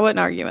because I wouldn't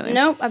argue with him.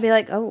 Nope. I'd be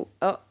like,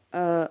 Yep,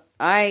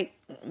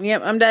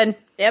 I'm done.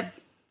 Yep.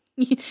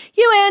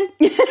 You win.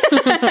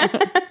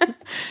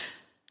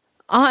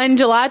 On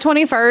July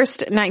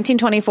 21st,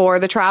 1924,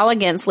 the trial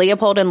against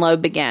Leopold and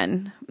Loeb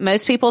began.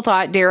 Most people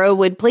thought Darrow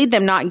would plead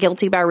them not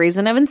guilty by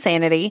reason of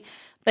insanity,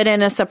 but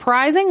in a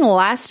surprising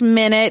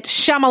last-minute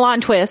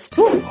Shyamalan twist...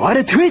 Ooh, what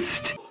a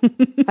twist!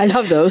 I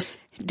love those.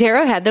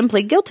 Darrow had them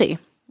plead guilty.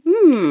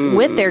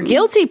 With their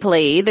guilty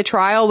plea, the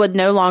trial would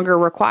no longer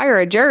require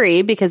a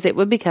jury because it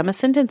would become a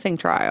sentencing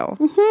trial.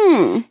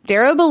 Mm-hmm.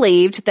 Darrow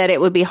believed that it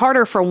would be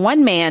harder for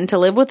one man to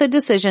live with the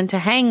decision to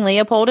hang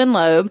Leopold and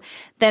Loeb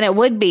than it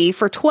would be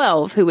for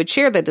 12 who would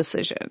share the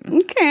decision.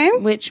 Okay.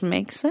 Which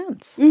makes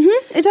sense.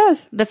 Mm-hmm, it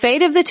does. The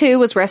fate of the two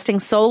was resting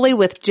solely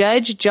with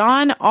Judge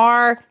John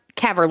R.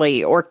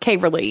 Caverly, or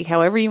Caverly,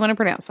 however you want to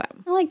pronounce that.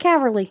 I like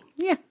Caverly.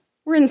 Yeah.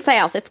 We're in the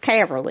South. It's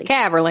Caverly.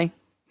 Caverly.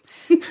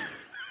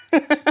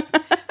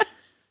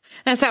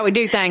 That's how we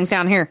do things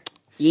down here.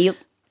 Yep.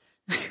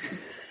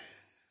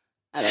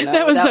 I don't know.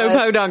 That was so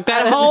podunk.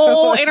 That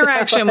whole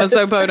interaction was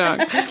so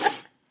podunk.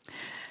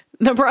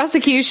 The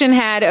prosecution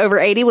had over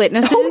 80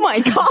 witnesses. Oh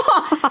my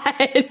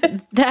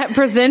God. That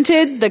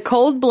presented the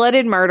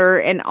cold-blooded murder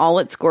in all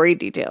its gory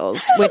details.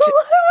 Which, a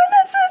lot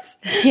of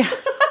witnesses. Yeah.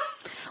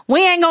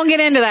 We ain't gonna get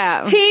into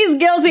that. He's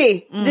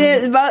guilty.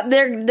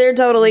 They're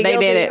totally guilty.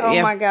 They did it.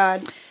 Oh my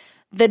God.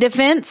 The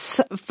defense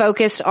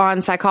focused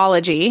on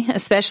psychology,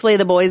 especially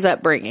the boys'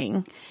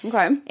 upbringing.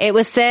 Okay. It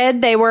was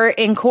said they were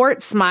in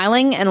court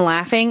smiling and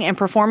laughing and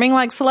performing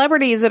like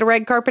celebrities at a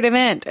red carpet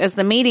event as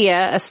the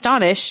media,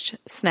 astonished,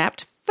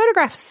 snapped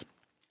photographs.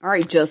 All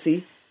right,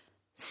 Jesse.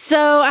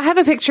 So I have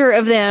a picture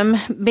of them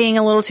being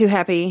a little too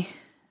happy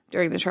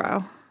during the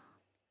trial.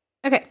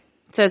 Okay.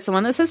 So it's the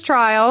one that says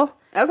trial.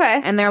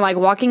 Okay. And they're like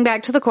walking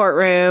back to the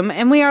courtroom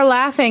and we are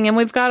laughing and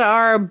we've got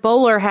our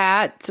bowler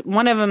hat.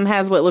 One of them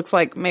has what looks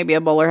like maybe a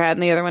bowler hat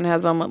and the other one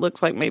has on what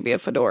looks like maybe a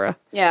fedora.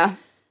 Yeah.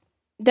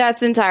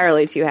 That's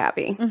entirely too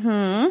happy.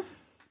 Mm-hmm.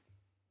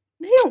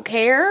 They don't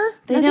care.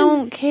 They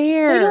don't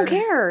care. They don't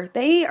care.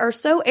 They are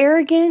so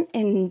arrogant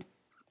and...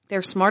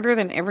 They're smarter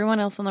than everyone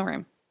else in the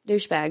room.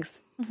 Douchebags.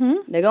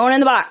 Mm-hmm. They're going in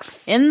the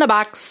box. In the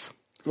box.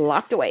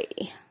 Locked away.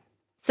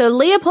 So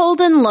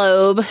Leopold and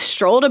Loeb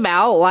strolled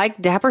about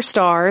like dapper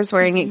stars,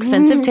 wearing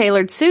expensive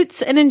tailored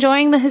suits and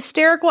enjoying the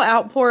hysterical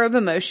outpour of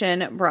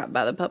emotion brought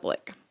by the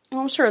public.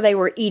 I'm sure they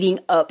were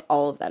eating up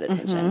all of that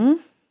attention. Mm-hmm.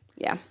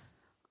 Yeah.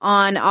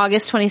 On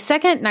August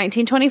 22nd,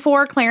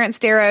 1924, Clarence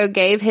Darrow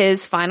gave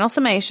his final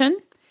summation,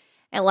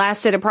 It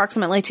lasted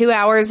approximately 2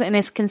 hours and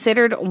is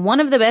considered one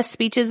of the best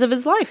speeches of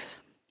his life.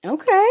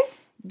 Okay.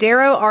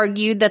 Darrow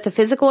argued that the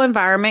physical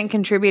environment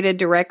contributed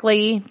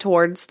directly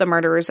towards the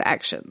murderer's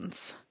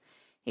actions.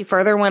 He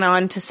further went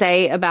on to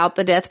say about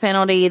the death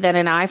penalty that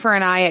an eye for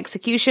an eye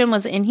execution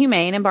was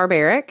inhumane and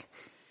barbaric.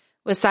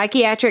 With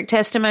psychiatric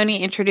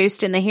testimony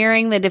introduced in the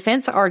hearing, the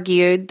defense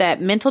argued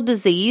that mental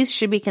disease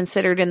should be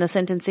considered in the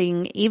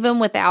sentencing even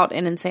without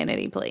an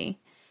insanity plea.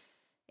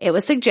 It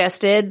was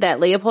suggested that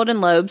Leopold and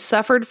Loeb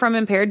suffered from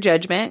impaired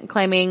judgment,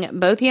 claiming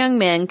both young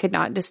men could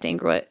not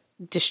distinguish.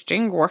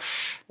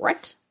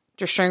 What?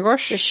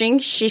 Distinguish?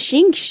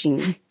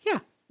 Yeah.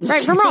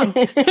 Right from wrong.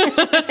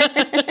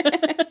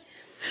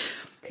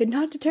 Could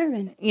not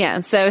determine. Yeah,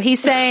 so he's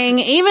saying,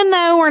 even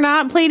though we're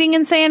not pleading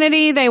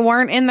insanity, they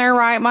weren't in their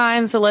right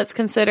mind, so let's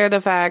consider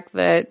the fact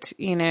that,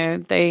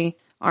 they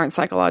aren't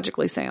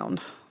psychologically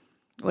sound.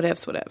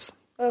 Whatevs.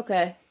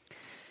 Okay.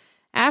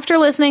 After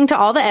listening to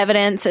all the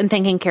evidence and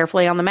thinking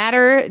carefully on the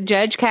matter,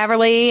 Judge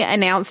Caverly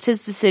announced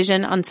his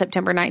decision on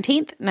September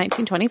 19th,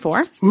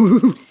 1924.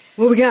 Ooh,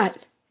 what we got?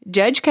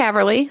 Judge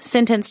Caverly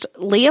sentenced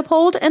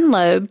Leopold and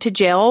Loeb to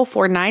jail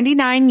for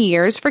 99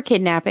 years for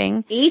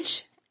kidnapping.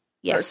 Each?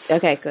 Yes.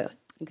 Okay, good.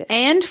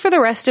 And for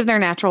the rest of their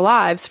natural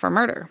lives for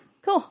murder.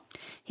 Cool.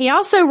 He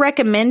also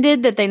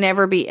recommended that they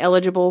never be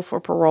eligible for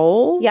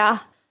parole. Yeah.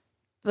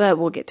 But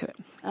we'll get to it.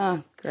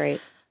 Oh, great.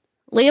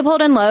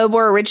 Leopold and Loeb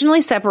were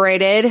originally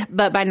separated,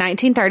 but by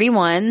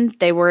 1931,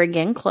 they were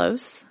again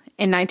close.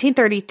 In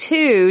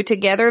 1932,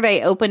 together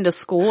they opened a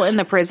school in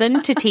the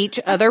prison to teach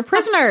other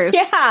prisoners.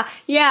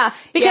 Yeah.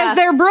 Because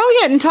they're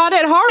brilliant and taught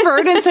at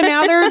Harvard, and so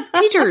now they're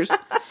teachers.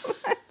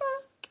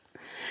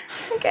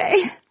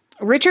 Okay.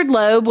 Richard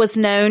Loeb was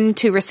known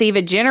to receive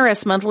a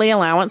generous monthly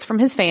allowance from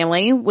his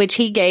family, which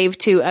he gave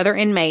to other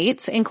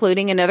inmates,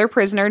 including another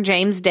prisoner,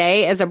 James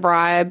Day, as a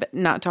bribe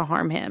not to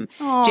harm him.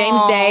 Aww.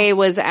 James Day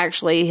was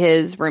actually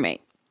his roommate.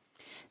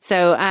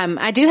 So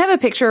I do have a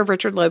picture of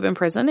Richard Loeb in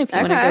prison if you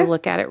want to go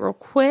look at it real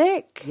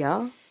quick.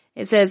 Yeah.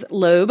 It says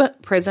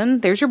Loeb prison.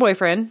 There's your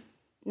boyfriend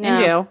in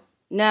jail.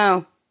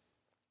 No.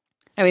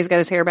 Oh, he's got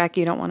his hair back.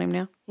 You don't want him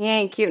now? He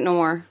ain't cute no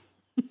more.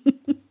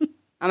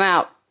 I'm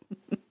out.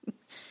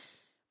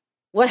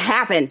 What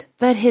happened?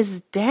 But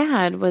his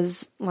dad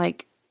was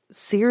like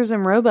Sears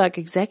and Roebuck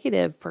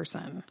executive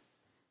person.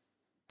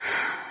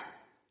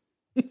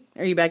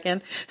 Are you back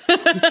in?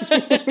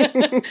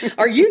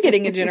 Are you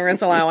getting a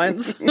generous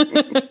allowance?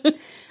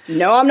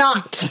 No, I'm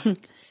not.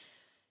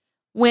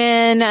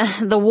 When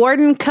the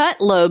warden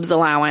cut Loeb's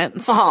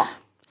allowance,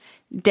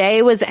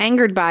 Day was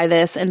angered by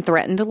this and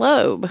threatened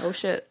Loeb. Oh,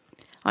 shit.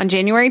 On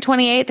January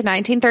 28th,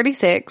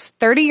 1936,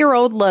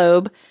 30-year-old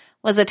Loeb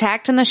was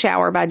attacked in the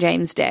shower by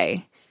James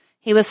Day.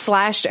 He was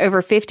slashed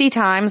over 50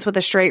 times with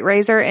a straight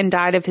razor and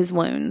died of his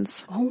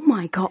wounds. Oh,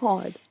 my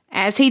God.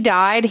 As he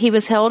died, he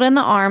was held in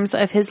the arms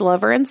of his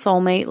lover and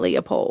soulmate,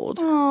 Leopold.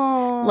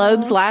 Aww.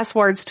 Loeb's last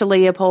words to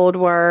Leopold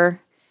were,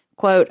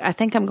 quote, "I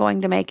think I'm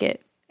going to make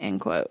it,"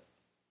 end quote.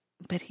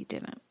 But he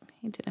didn't.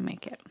 He didn't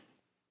make it.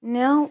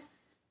 No.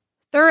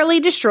 Thoroughly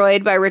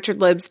destroyed by Richard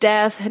Loeb's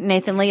death,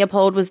 Nathan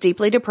Leopold was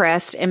deeply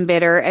depressed and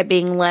bitter at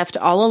being left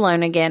all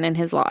alone again in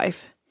his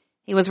life.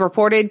 He was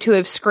reported to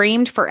have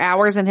screamed for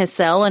hours in his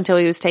cell until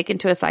he was taken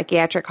to a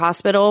psychiatric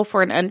hospital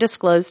for an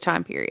undisclosed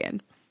time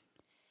period.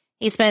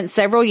 He spent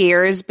several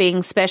years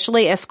being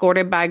specially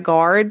escorted by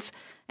guards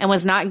and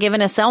was not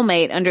given a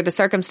cellmate under the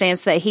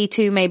circumstance that he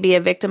too may be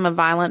a victim of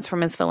violence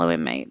from his fellow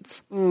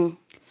inmates.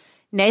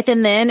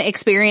 Nathan then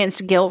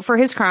experienced guilt for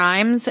his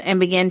crimes and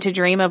began to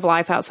dream of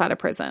life outside of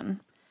prison.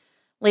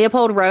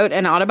 Leopold wrote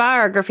an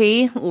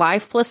autobiography,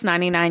 Life Plus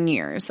 99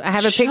 Years. I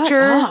have a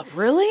picture. Up,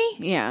 really?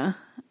 Yeah.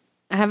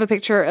 I have a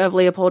picture of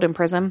Leopold in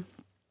prison.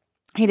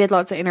 He did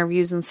lots of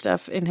interviews and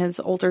stuff in his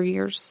older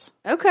years.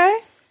 Okay.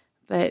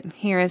 But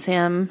here is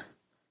him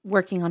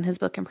working on his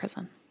book in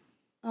prison.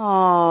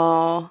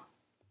 Oh.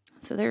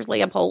 So there's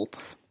Leopold.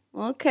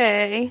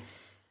 Okay.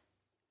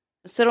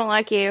 I still don't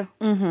like you.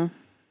 Mm-hmm.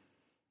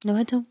 No,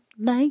 I don't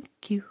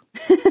like you.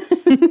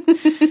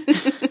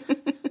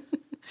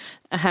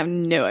 I have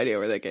no idea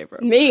where that came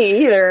from.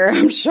 Me either.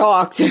 I'm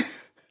shocked.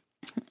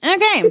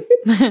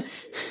 Okay.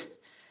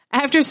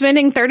 After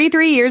spending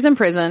 33 years in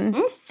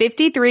prison,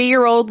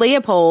 53-year-old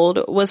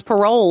Leopold was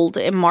paroled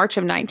in March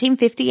of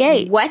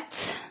 1958.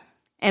 What?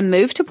 And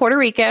moved to Puerto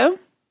Rico,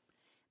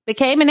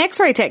 became an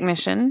X-ray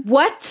technician.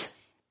 What?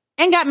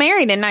 And got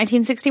married in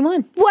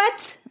 1961.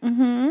 What?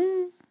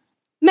 Mm-hmm.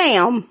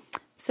 Ma'am.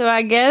 So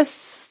I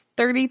guess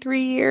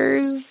 33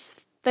 years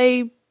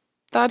they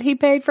thought he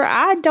paid for.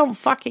 I don't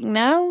fucking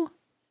know.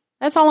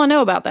 That's all I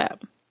know about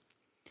that.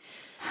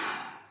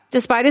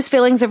 Despite his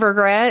feelings of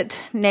regret,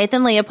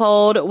 Nathan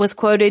Leopold was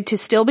quoted to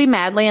still be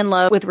madly in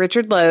love with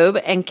Richard Loeb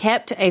and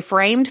kept a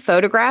framed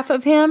photograph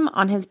of him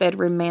on his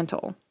bedroom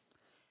mantel.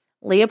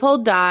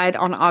 Leopold died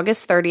on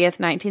August 30th,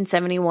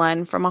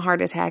 1971 from a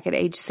heart attack at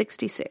age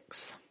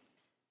 66.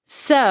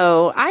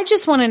 So I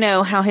just want to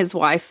know how his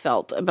wife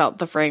felt about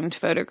the framed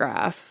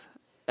photograph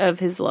of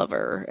his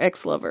lover,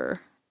 ex-lover,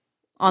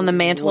 on the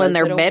mantel in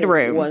their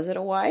bedroom. Was it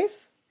a wife?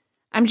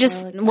 I'm just,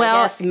 I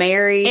guess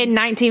married. In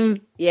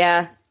 19...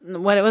 Yeah.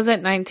 What was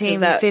it?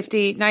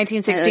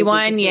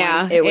 1961?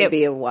 Yeah. It would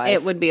be a wife.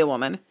 It would be a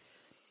woman.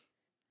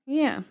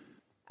 Yeah.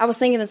 I was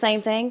thinking the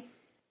same thing.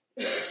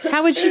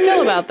 How would she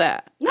feel about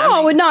that? No,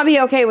 I would not be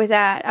okay with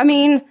that. I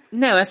mean...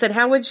 No, I said,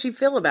 how would she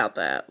feel about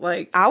that?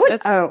 Like, I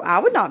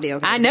would not be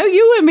okay. I know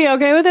you wouldn't be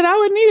okay with it. I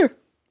wouldn't either.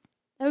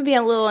 That would be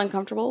a little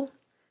uncomfortable.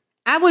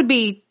 I would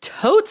be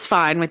totes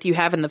fine with you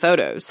having the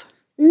photos.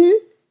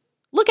 Mm-hmm.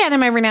 Look at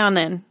them every now and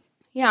then.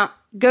 Yeah.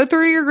 Go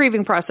through your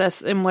grieving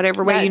process in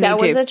whatever way you need to.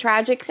 That was a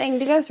tragic thing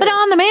to go through. But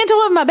on the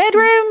mantle of my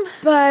bedroom?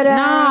 But,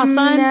 nah,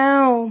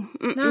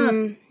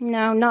 son.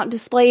 No, not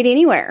displayed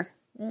anywhere.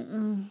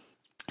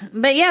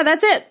 But yeah,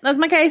 that's it. That's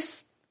my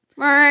case.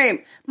 All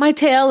right. My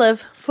tale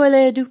of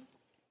folie à deux.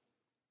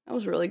 That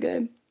was really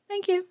good.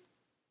 Thank you.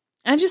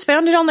 I just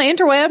found it on the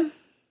interweb.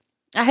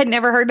 I had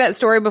never heard that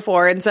story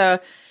before, and so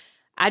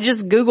I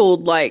just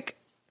Googled, like,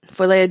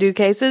 folie à deux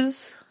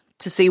cases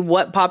to see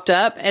what popped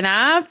up, and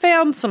I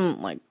found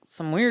some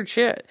weird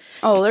shit.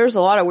 Oh, there's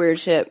a lot of weird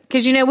shit.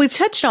 Because, we've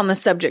touched on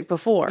this subject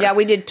before. Yeah,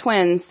 we did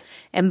twins.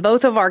 And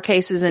both of our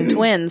cases in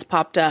twins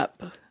popped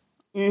up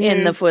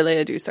in the folie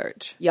à deux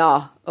search.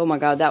 Yeah. Oh, my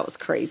God, that was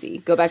crazy.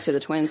 Go back to the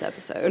twins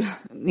episode.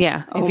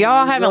 Yeah. If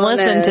y'all haven't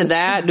listened to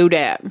that, do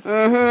that.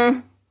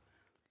 Mm-hmm.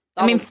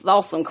 That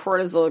was some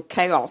cortisol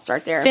chaos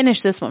right there.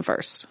 Finish this one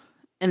first.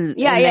 And then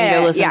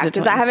go listen to twins.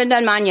 Because I haven't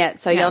done mine yet,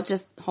 so y'all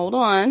just hold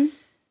on.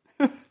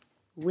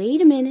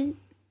 Wait a minute.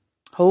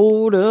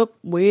 Hold up.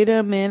 Wait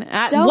a minute.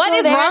 What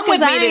is wrong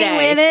with me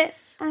today? With it.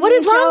 What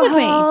is wrong with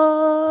me?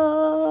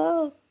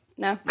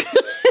 No.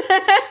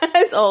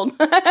 It's old.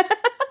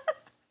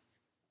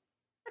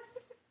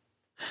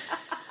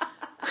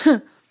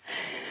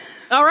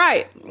 All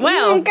right.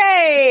 Well.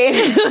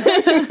 Okay.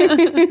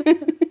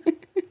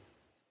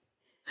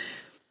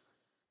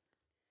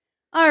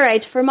 All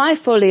right. For my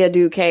folie à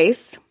deux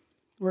case,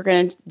 we're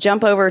going to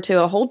jump over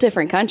to a whole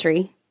different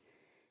country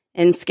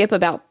and skip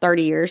about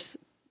 30 years.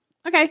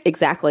 Okay.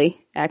 Exactly.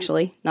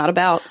 Actually, not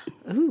about.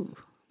 Ooh.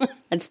 I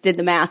just did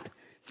the math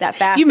that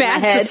fast. You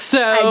mathed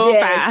so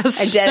fast.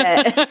 I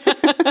did it.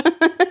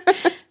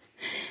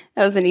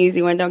 That was an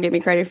easy one. Don't give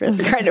me credit for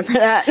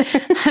that.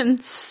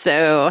 I'm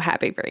so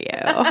happy for you.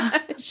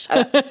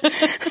 Shut up.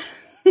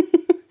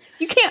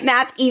 You can't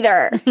math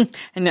either.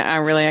 No,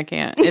 I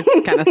can't.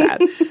 It's kind of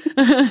sad.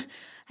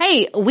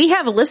 Hey, we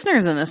have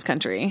listeners in this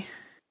country.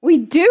 We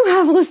do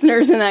have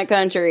listeners in that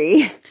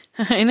country.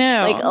 I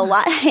know. Like a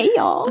lot. Hey,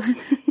 y'all.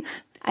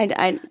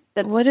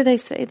 What do they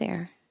say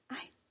there?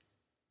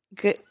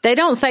 Good. They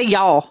don't say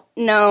y'all.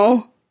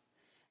 No.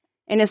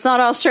 And it's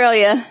not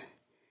Australia.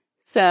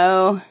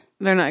 So.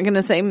 They're not going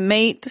to say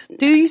mate.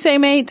 Do you say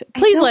mate?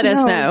 Please let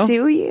us know.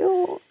 Do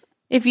you?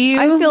 I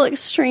feel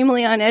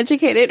extremely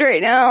uneducated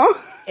right now.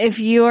 If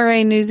you are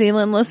a New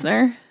Zealand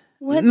listener,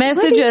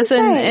 message us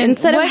and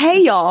instead of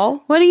hey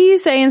y'all. What do you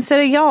say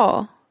instead of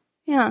y'all?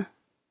 Yeah.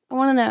 I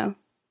want to know.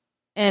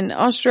 And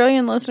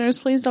Australian listeners,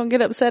 please don't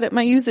get upset at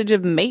my usage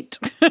of mate.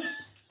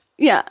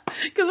 Yeah.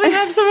 Because we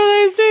have some of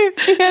those too.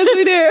 Yes,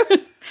 we do.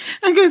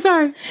 Okay,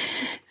 sorry.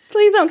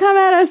 Please don't come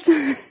at us.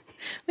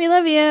 We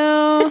love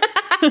you.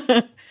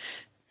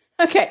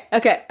 Okay.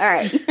 All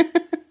right.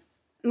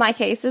 My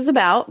case is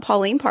about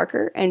Pauline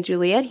Parker and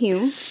Juliette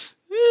Hume.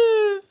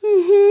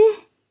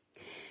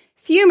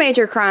 Few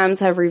major crimes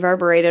have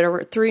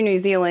reverberated through New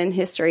Zealand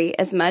history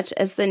as much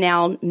as the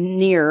now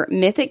near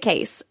mythic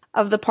case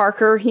of the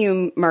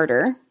Parker-Hume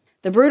murder.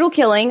 The brutal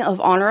killing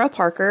of Honora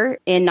Parker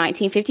in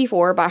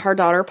 1954 by her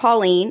daughter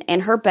Pauline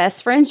and her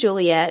best friend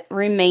Juliette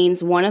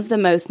remains one of the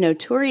most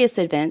notorious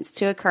events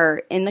to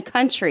occur in the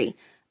country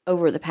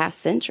over the past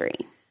century.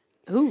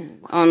 Ooh.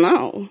 Oh,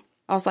 no.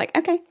 I was like,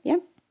 okay,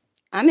 yep,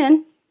 I'm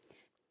in.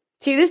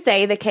 To this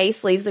day, the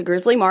case leaves a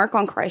grisly mark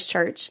on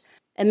Christchurch.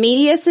 A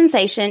media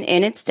sensation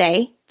in its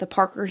day, the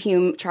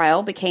Parker-Hume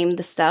trial became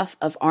the stuff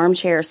of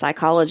armchair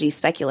psychology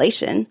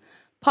speculation,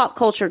 pop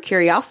culture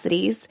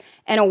curiosities,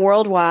 and a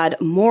worldwide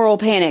moral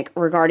panic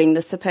regarding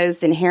the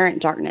supposed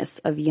inherent darkness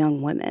of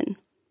young women.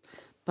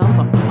 Bum,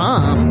 bum,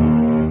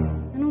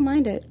 bum. I don't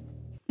mind it.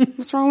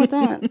 What's wrong with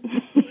that?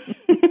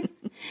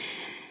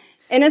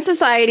 In a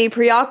society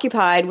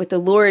preoccupied with the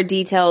lurid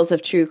details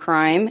of true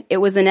crime, it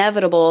was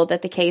inevitable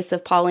that the case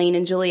of Pauline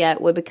and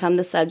Juliette would become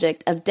the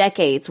subject of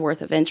decades'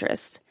 worth of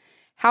interest.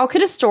 How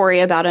could a story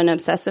about an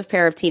obsessive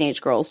pair of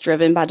teenage girls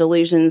driven by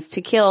delusions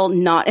to kill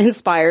not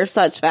inspire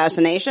such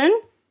fascination?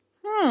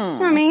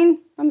 I mean,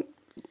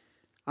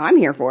 I'm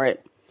here for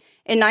it.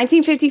 In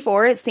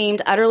 1954, it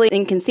seemed utterly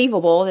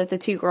inconceivable that the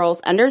two girls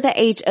under the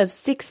age of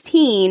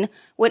 16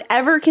 would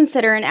ever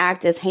consider an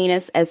act as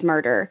heinous as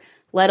murder,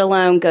 let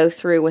alone go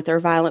through with their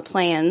violent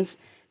plans.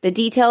 The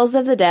details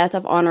of the death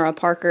of Honora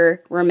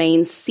Parker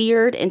remain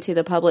seared into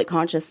the public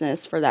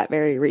consciousness for that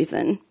very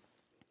reason.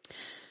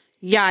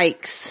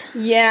 Yikes.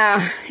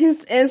 Yeah,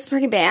 it's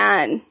pretty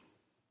bad.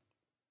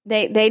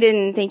 They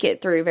didn't think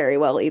it through very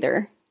well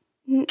either.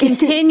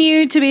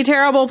 Continue to be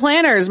terrible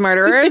planners,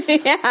 murderers.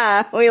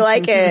 Yeah, we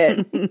like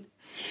it.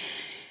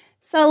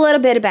 So a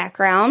little bit of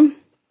background.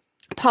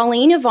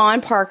 Pauline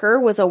Yvonne Parker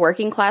was a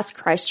working-class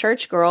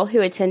Christchurch girl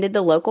who attended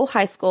the local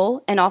high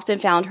school and often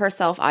found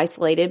herself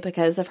isolated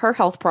because of her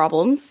health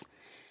problems.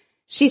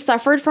 She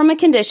suffered from a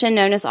condition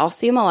known as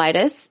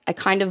osteomyelitis, a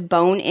kind of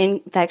bone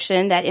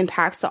infection that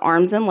impacts the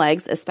arms and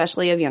legs,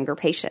 especially of younger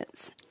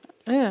patients.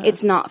 Ew.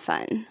 It's not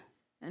fun.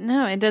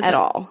 No, it doesn't. At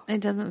all. It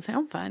doesn't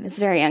sound fun. It's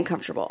very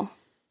uncomfortable.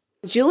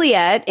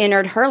 Juliet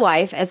entered her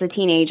life as a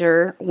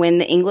teenager when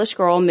the English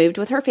girl moved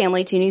with her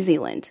family to New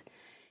Zealand.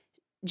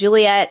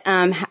 Juliet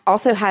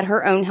also had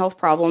her own health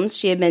problems.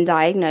 She had been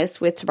diagnosed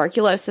with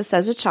tuberculosis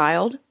as a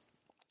child.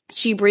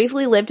 She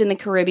briefly lived in the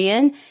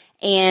Caribbean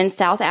and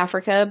South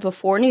Africa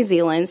before New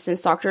Zealand,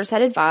 since doctors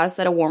had advised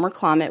that a warmer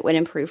climate would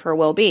improve her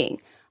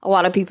well-being. A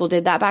lot of people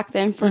did that back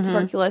then for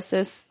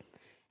tuberculosis.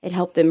 It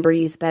helped them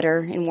breathe better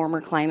in warmer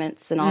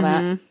climates and all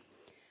that.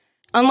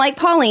 Unlike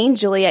Pauline,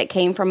 Juliet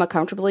came from a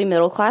comfortably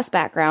middle-class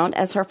background,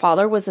 as her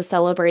father was the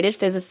celebrated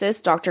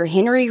physicist Dr.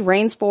 Henry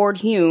Rainsford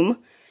Hume,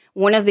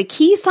 one of the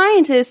key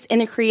scientists in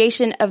the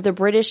creation of the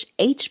British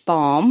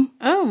H-bomb.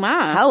 Oh,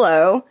 my.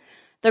 Hello.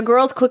 The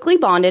girls quickly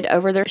bonded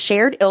over their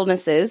shared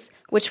illnesses,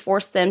 which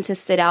forced them to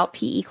sit out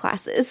PE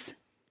classes.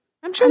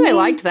 I'm sure they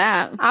liked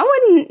that. I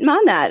wouldn't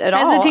mind that at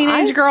all. As a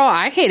teenage girl,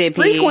 I hated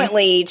PE.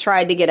 Frequently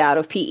tried to get out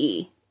of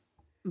PE.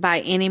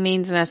 By any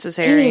means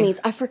necessary. Any means.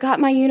 I forgot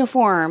my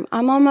uniform.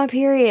 I'm on my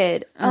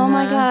period. Oh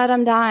my God,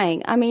 I'm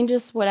dying. I mean,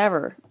 just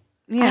whatever.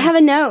 Yeah. I have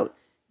a note.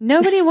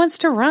 Nobody wants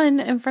to run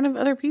in front of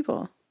other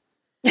people.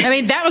 I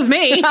mean, that was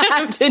me.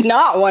 I did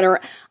not want to.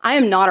 I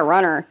am not a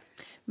runner.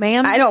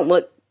 Ma'am.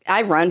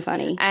 I run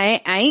funny.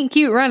 I ain't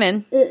cute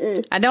running.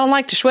 I don't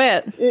like to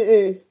sweat.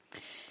 And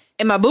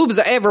my boobs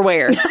are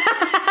everywhere.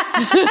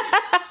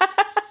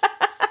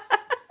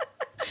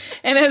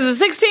 And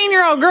as a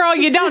 16-year-old girl,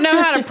 you don't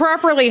know how to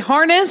properly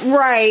harness.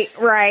 Right.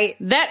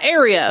 That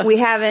area. We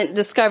haven't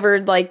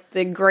discovered, like,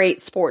 the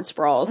great sports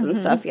bras and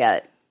stuff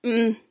yet.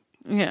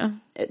 Yeah.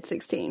 At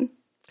 16.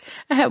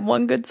 I had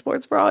one good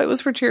sports bra. It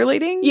was for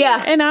cheerleading.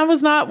 Yeah. And I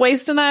was not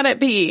wasting that at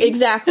PE.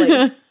 Exactly.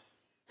 I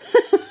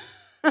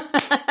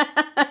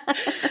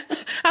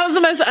was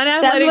the most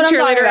unathletic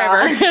cheerleader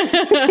ever.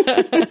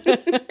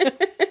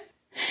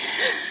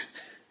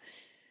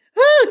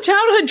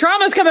 Childhood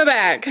trauma's coming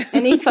back. I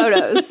need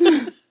photos.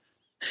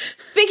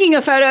 Speaking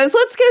of photos,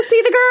 let's go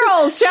see the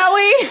girls, shall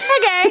we?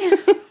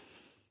 Okay.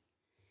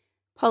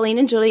 Pauline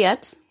and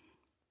Juliet.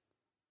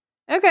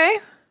 Okay.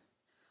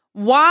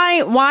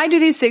 Why do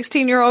these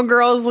 16-year-old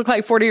girls look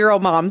like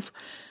 40-year-old moms?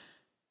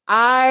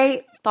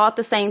 I thought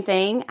the same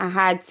thing. I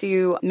had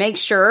to make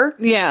sure.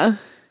 Yeah.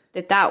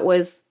 That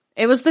was...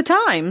 It was the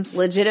times.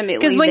 Legitimately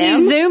because when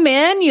you zoom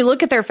in, you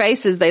look at their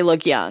faces, they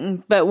look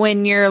young. But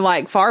when you're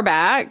like far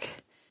back,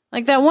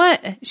 like that one,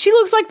 she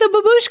looks like the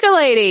babushka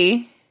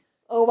lady.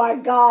 Oh my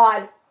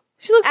God.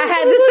 She looks like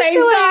the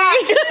same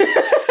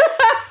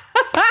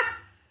thought.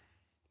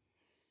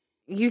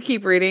 You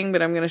keep reading,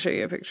 but I'm going to show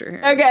you a picture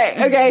here.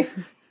 Okay.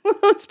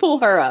 Let's pull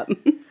her up.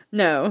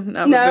 No,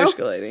 not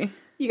babushka lady.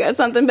 You got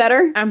something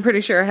better? I'm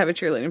pretty sure I have a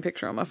cheerleading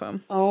picture on my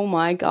phone. Oh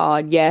my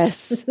God,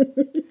 yes.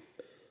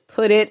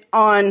 Put it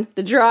on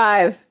the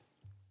drive.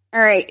 All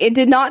right. It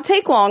did not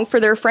take long for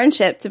their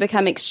friendship to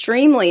become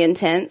extremely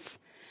intense.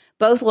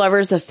 Both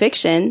lovers of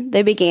fiction,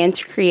 they began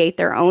to create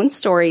their own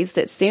stories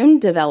that soon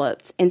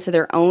developed into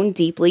their own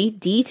deeply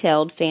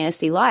detailed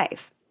fantasy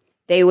life.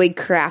 They would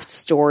craft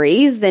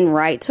stories, then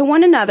write to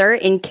one another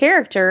in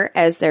character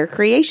as their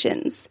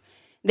creations.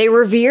 They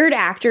revered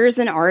actors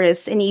and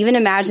artists and even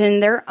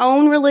imagined their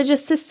own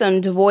religious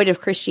system devoid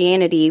of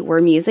Christianity where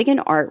music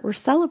and art were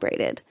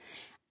celebrated.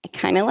 I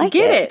kind of like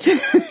it.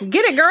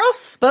 Get it,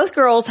 girls. Both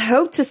girls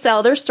hoped to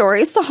sell their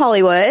stories to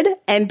Hollywood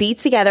and be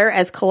together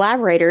as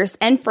collaborators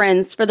and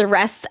friends for the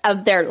rest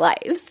of their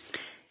lives.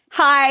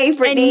 Hi,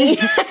 Brittany.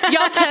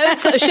 Y'all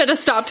totes should have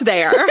stopped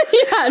there.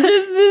 Yeah,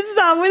 just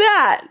stop with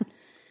that.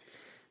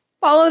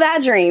 Follow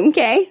that dream,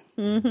 okay?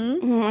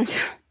 Mm-hmm.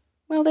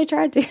 Well, they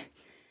tried to.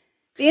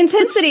 The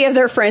intensity of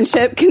their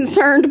friendship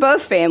concerned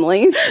both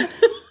families.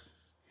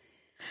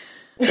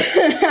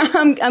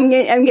 I'm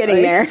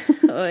getting there.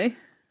 Oy.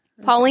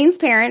 Pauline's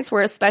parents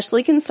were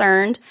especially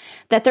concerned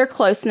that their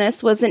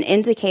closeness was an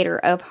indicator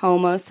of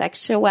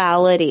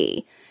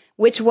homosexuality,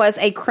 which was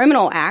a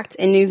criminal act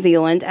in New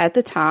Zealand at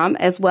the time,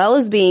 as well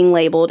as being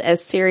labeled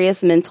as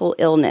serious mental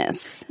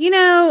illness. You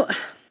know,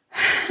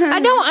 I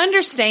don't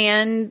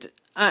understand.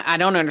 I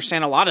don't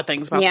understand a lot of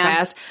things about the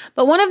past,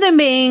 but one of them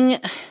being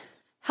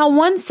how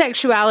one's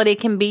sexuality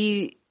can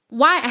be,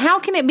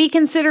 how can it be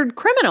considered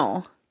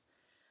criminal?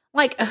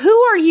 Like,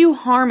 who are you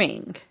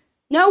harming?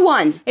 No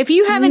one. If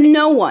you have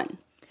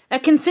a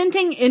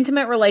consenting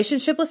intimate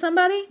relationship with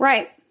somebody.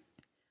 Right.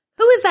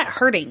 Who is that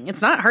hurting?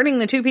 It's not hurting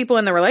the two people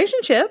in the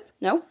relationship.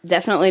 No,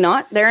 definitely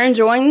not. They're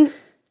enjoying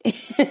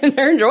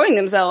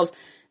themselves.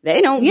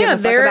 They don't give a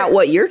fuck about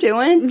what you're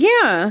doing.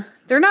 Yeah.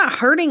 They're not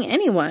hurting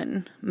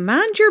anyone.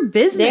 Mind your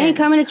business. They ain't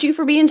coming at you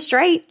for being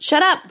straight.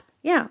 Shut up.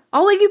 Yeah.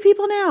 All of you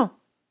people now.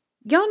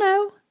 Y'all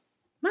know.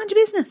 Mind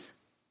your business.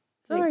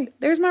 Sorry.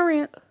 There's my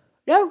rant.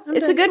 No,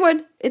 it's a good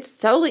one. It's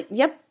totally,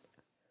 yep.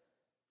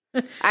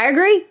 I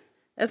agree.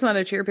 That's not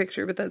a cheer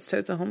picture, but that's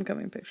totes a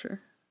homecoming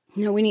picture.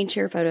 No, we need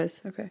cheer photos.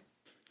 Okay.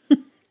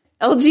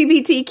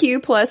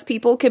 LGBTQ plus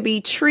people could be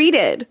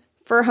treated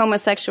for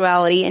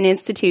homosexuality in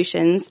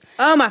institutions.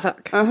 Oh, my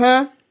fuck.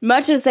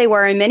 Much as they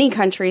were in many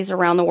countries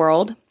around the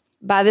world.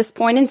 By this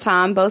point in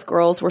time, both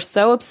girls were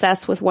so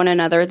obsessed with one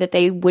another that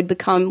they would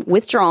become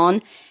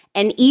withdrawn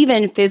and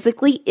even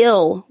physically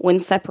ill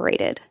when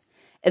separated.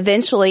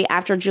 Eventually,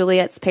 after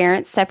Juliet's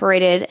parents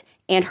separated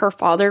and her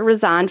father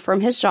resigned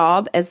from his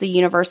job as the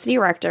university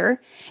rector,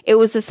 it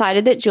was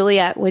decided that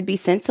Juliet would be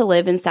sent to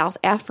live in South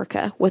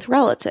Africa with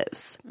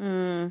relatives.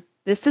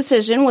 This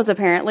decision was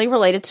apparently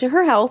related to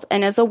her health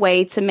and as a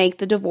way to make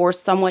the divorce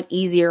somewhat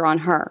easier on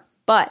her.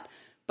 But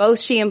both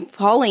she and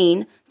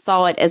Pauline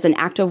saw it as an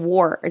act of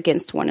war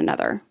against one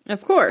another.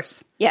 Of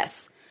course.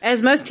 Yes.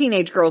 As most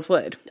teenage girls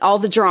would. All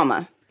the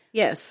drama.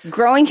 Yes.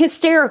 Growing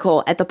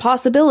hysterical at the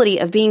possibility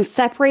of being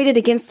separated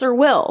against their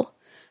will,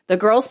 the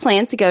girls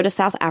planned to go to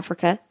South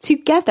Africa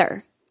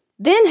together,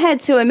 then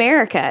head to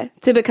America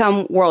to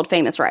become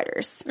world-famous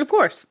writers. Of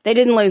course. They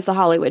didn't lose the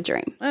Hollywood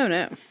dream. Oh,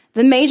 no.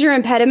 The major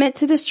impediment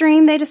to this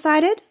dream, they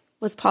decided,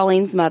 was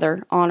Pauline's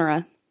mother,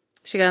 Honora.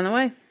 She got in the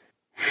way?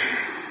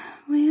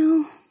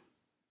 Well,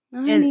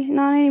 not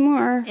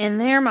anymore. In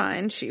their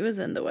mind, she was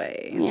in the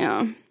way.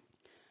 Yeah.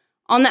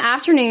 On the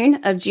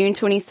afternoon of June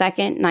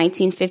 22nd,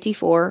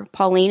 1954,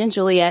 Pauline and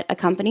Juliet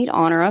accompanied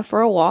Honora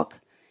for a walk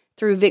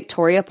through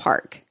Victoria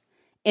Park.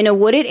 In a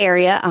wooded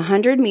area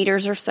 100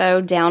 meters or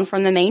so down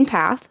from the main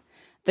path,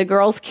 the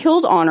girls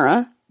killed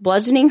Honora,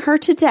 bludgeoning her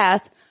to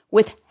death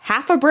with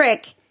half a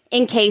brick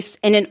encased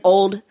in an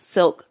old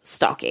silk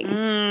stocking.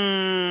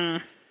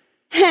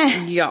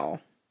 Y'all.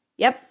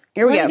 Yep,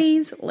 here we go.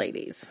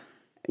 Ladies.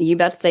 You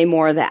about to say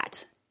more of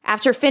that.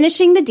 After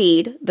finishing the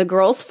deed, the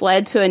girls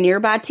fled to a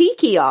nearby tea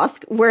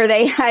kiosk where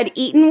they had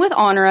eaten with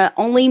Honora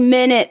only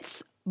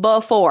minutes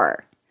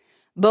before.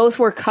 Both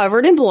were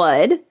covered in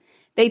blood.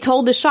 They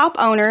told the shop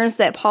owners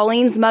that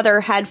Pauline's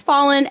mother had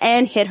fallen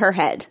and hit her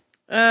head.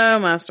 Oh,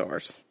 my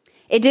stars.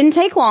 It didn't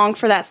take long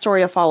for that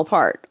story to fall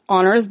apart.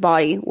 Honora's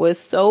body was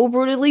so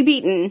brutally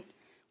beaten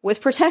with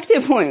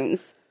protective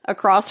wounds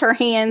across her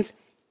hands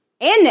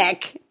and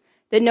neck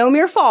that no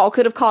mere fall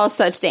could have caused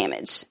such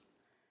damage.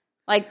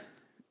 Like,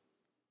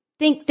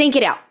 think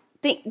it out.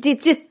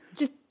 Just.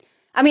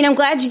 I mean, I'm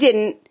glad you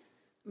didn't.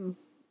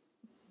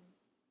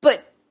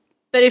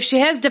 But if she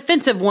has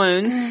defensive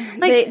wounds,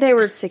 like, they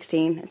were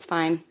 16. It's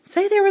fine.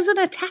 Say there was an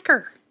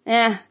attacker.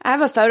 Yeah, I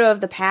have a photo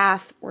of the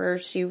path where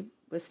she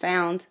was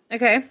found.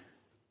 Okay,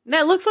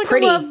 that looks like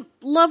pretty. A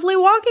lovely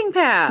walking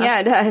path. Yeah,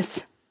 it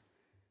does.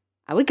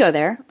 I would go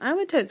there. I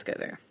would totes go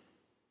there.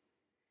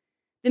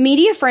 The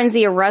media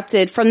frenzy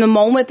erupted from the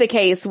moment the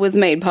case was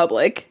made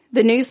public.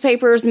 The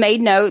newspapers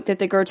made note that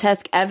the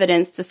grotesque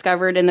evidence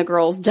discovered in the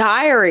girls'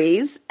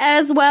 diaries,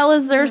 as well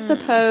as their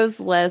supposed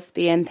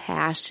lesbian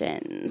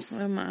passions.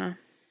 Oh my.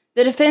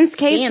 The defense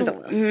case.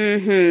 Scandalous.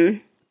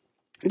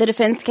 The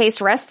defense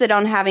case rested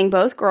on having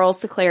both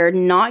girls declared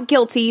not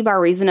guilty by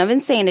reason of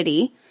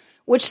insanity,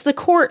 which the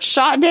court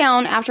shot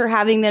down after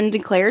having them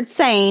declared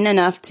sane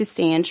enough to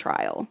stand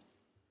trial.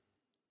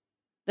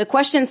 The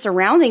question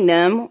surrounding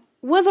them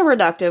was a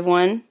reductive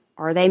one.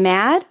 Are they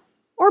mad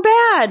or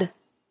bad?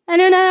 I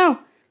don't know.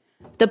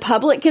 The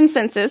public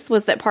consensus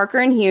was that Parker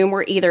and Hume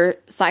were either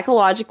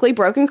psychologically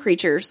broken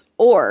creatures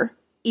or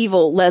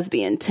evil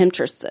lesbian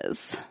temptresses.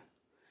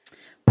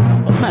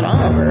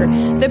 Whatever.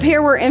 The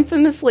pair were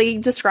infamously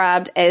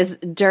described as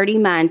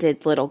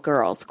dirty-minded little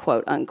girls,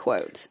 quote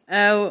unquote.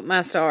 Oh,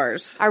 my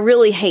stars. I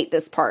really hate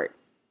this part.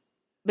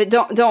 But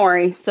don't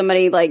worry.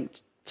 Somebody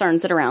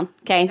turns it around.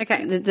 Okay?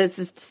 Okay. This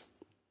is just,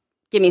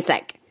 give me a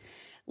sec.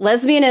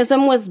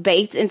 Lesbianism was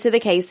baked into the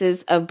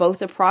cases of both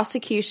the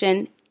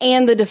prosecution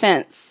and the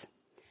defense.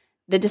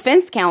 The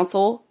defense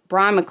counsel,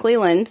 Brian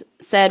McClelland,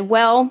 said,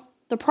 well,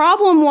 the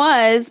problem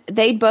was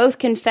they both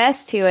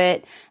confessed to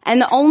it,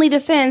 and the only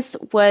defense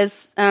was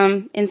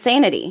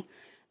insanity.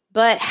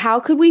 But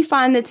how could we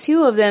find the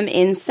two of them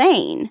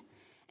insane?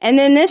 And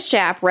then this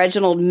chap,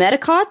 Reginald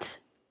Medlicott,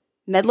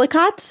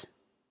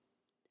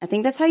 I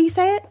think that's how you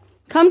say it,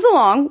 comes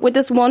along with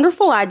this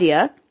wonderful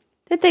idea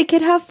that they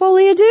could have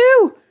folie à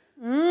deux.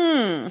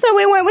 So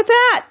we went with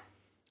that.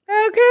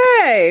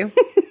 Okay.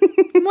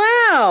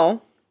 Wow.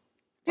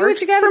 Do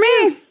what you got for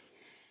me.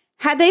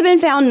 Had they been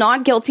found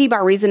not guilty by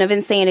reason of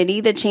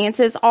insanity, the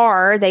chances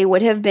are they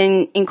would have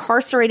been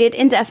incarcerated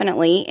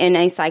indefinitely in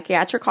a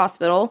psychiatric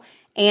hospital.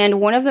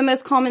 And one of the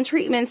most common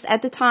treatments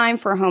at the time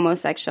for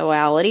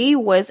homosexuality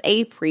was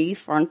a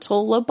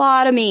prefrontal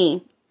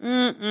lobotomy.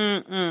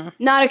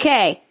 Not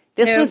okay.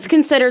 This was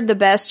considered the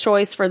best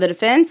choice for the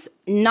defense,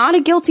 not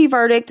a guilty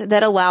verdict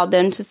that allowed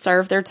them to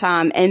serve their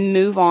time and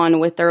move on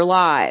with their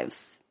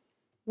lives.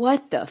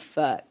 What the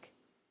fuck?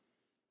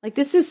 Like,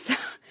 this is...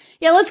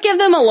 Yeah, let's give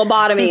them a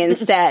lobotomy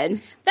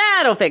instead.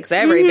 That'll fix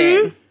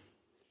everything.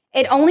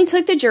 It only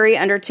took the jury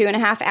under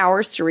 2.5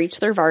 hours to reach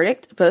their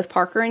verdict. Both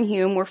Parker and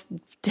Hume were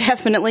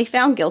definitely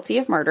found guilty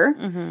of murder.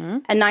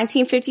 A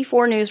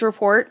 1954 news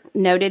report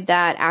noted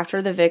that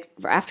after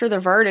the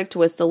verdict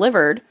was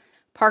delivered,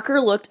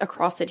 Parker looked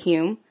across at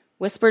Hume,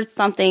 whispered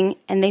something,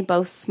 and they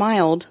both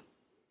smiled.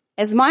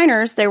 As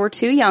minors, they were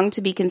too young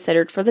to be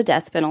considered for the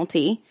death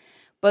penalty.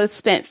 Both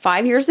spent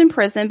 5 years in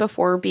prison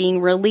before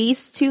being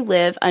released to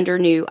live under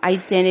new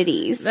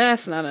identities.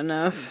 That's not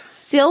enough.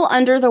 Still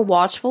under the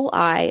watchful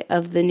eye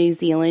of the New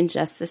Zealand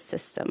justice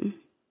system.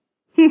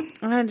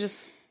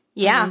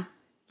 Yeah.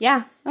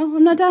 Yeah. Oh,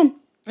 I'm not done.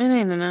 It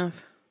ain't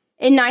enough.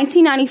 In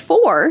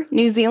 1994,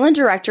 New Zealand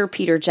director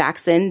Peter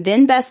Jackson,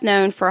 then best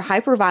known for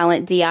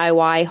hyperviolent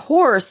DIY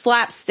horror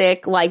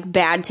slapstick like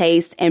Bad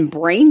Taste and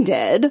Brain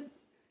Dead.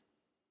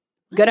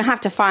 Gonna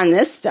have to find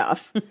this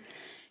stuff.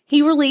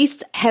 He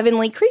released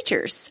Heavenly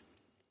Creatures.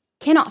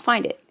 Cannot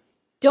find it.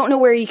 Don't know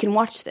where you can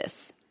watch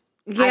this.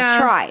 Yeah.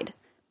 I've tried.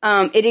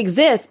 It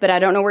exists, but I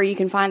don't know where you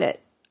can find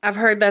it. I've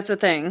heard that's a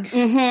thing.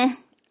 Mm-hmm.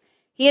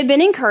 He had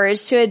been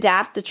encouraged to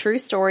adapt the true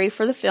story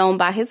for the film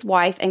by his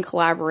wife and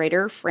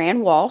collaborator,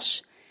 Fran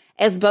Walsh,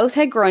 as both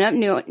had grown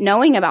up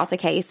knowing about the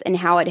case and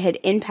how it had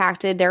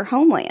impacted their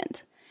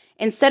homeland.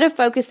 Instead of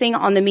focusing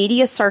on the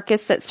media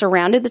circus that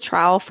surrounded the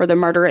trial for the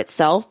murder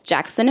itself,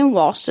 Jackson and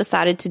Walsh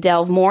decided to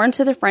delve more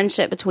into the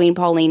friendship between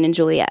Pauline and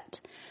Juliet.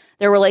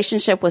 Their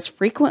relationship was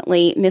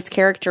frequently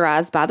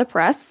mischaracterized by the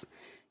press.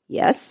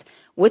 Yes,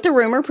 with the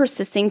rumor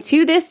persisting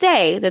to this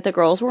day that the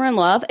girls were in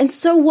love. And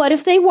so what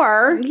if they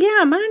were?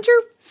 Yeah, mind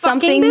your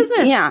fucking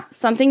business. Yeah,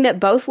 something that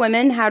both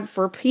women had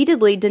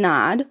repeatedly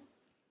denied.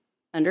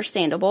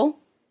 Understandable.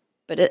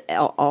 But it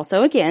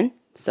also, again,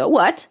 so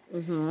what?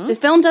 Mm-hmm. The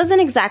film doesn't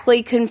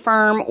exactly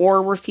confirm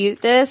or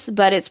refute this,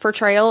 but its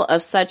portrayal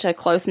of such a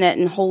close-knit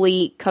and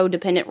wholly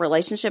codependent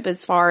relationship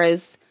as far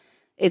as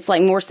it's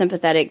like more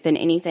sympathetic than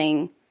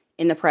anything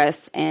in the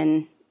press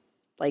and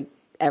like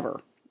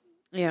ever.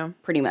 Yeah.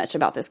 Pretty much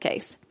about this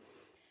case.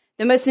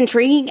 The most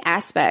intriguing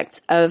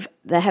aspect of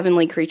the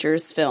Heavenly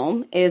Creatures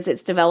film is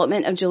its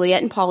development of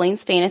Juliet and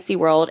Pauline's fantasy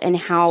world and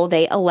how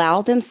they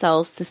allow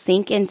themselves to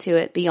sink into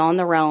it beyond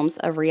the realms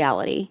of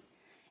reality.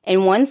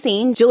 In one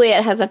scene,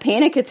 Juliet has a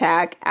panic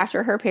attack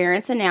after her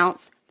parents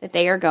announce that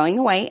they are going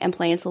away and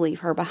plan to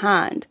leave her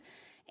behind.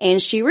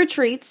 And she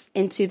retreats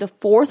into the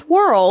fourth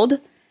world,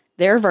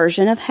 their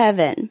version of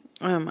heaven.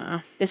 Oh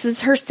my. This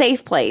is her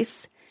safe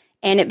place.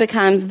 And it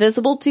becomes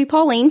visible to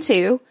Pauline,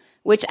 too,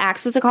 which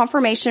acts as a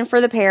confirmation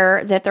for the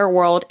pair that their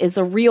world is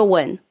the real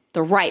one,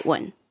 the right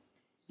one.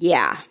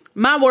 Yeah.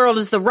 My world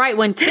is the right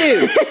one,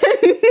 too.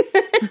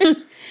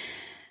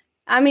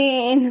 I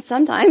mean,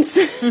 sometimes.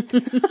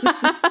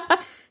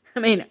 I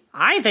mean,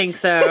 I think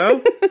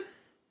so.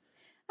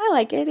 I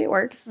like it. It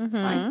works. Mm-hmm. It's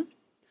fine.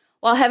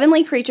 While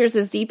Heavenly Creatures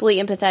is deeply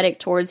empathetic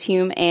towards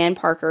Hume and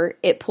Parker,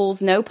 it pulls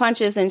no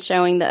punches in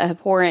showing the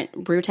abhorrent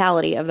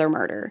brutality of their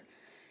murder.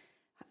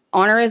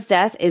 Honor as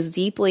Death is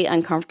deeply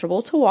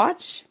uncomfortable to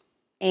watch,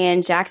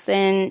 and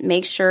Jackson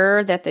makes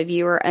sure that the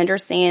viewer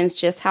understands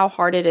just how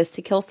hard it is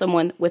to kill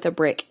someone with a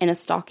brick in a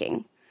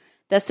stocking,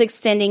 thus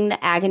extending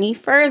the agony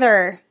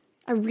further.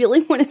 I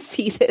really want to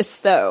see this,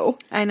 though.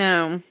 I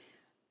know.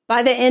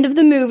 By the end of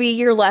the movie,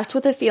 you're left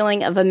with a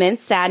feeling of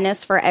immense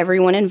sadness for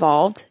everyone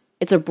involved.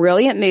 It's a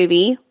brilliant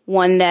movie,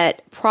 one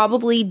that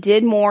probably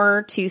did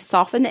more to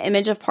soften the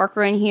image of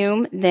Parker and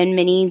Hume than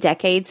many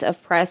decades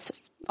of press,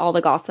 all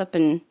the gossip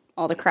and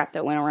all the crap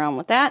that went around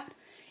with that.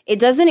 It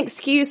doesn't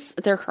excuse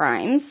their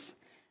crimes,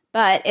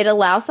 but it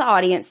allows the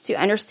audience to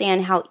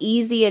understand how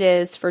easy it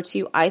is for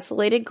two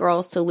isolated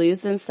girls to lose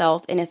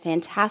themselves in a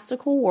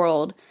fantastical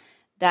world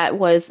that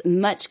was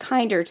much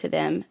kinder to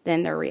them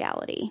than their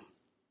reality.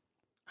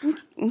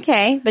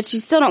 Okay, but you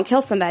still don't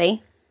kill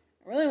somebody.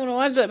 I really want to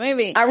watch that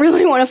movie. I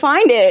really want to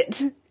find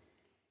it.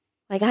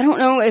 Like, I don't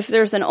know if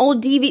there's an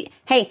old DVD.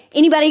 Hey,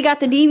 anybody got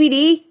the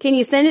DVD? Can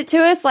you send it to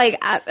us? Like,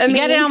 I mean,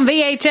 got it on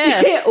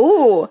VHS.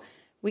 Ooh,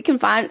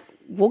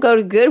 we'll go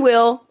to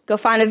Goodwill, go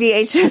find a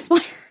VHS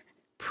player.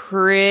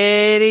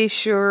 Pretty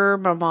sure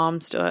my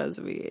mom still has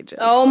a VHS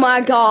Oh, player.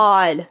 my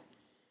God.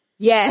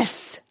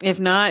 Yes. If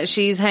not,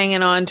 she's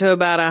hanging on to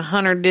about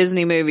 100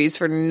 Disney movies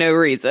for no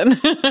reason.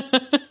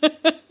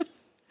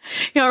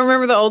 Y'all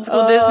remember the old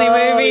school Disney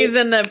movies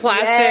in the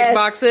plastic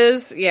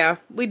boxes? Yeah,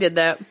 we did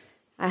that.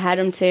 I had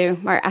them too.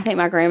 I think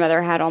my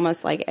grandmother had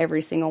almost like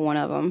every single one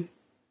of them.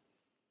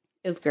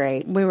 It was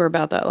great. We were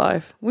about that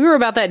life. We were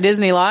about that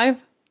Disney life.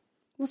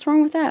 What's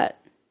wrong with that?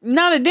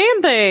 Not a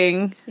damn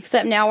thing.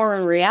 Except now we're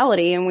in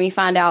reality and we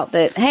find out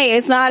that, hey,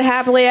 it's not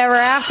happily ever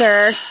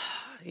after.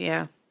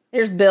 Yeah.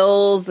 There's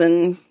bills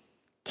and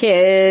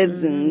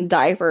kids and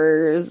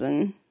diapers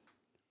and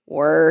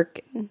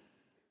work.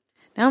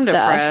 Now I'm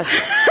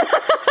depressed.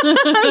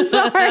 I'm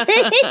sorry.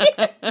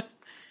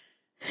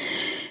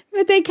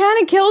 But they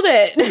kind of killed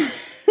it.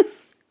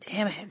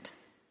 Damn it.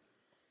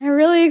 I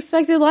really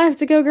expected life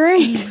to go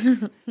great.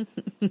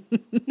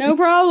 No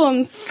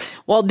problems.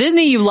 Well,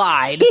 Disney, you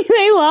lied.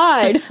 They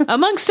lied.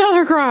 Amongst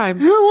other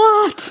crimes. A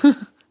lot.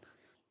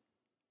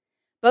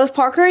 Both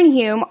Parker and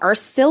Hume are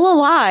still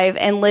alive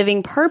and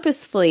living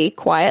purposefully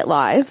quiet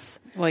lives.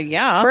 Well,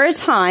 yeah. For a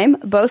time,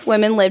 both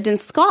women lived in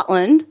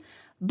Scotland,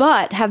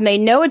 but have made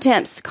no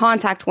attempts to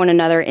contact one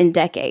another in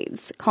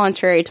decades.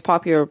 Contrary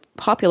to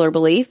popular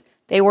belief,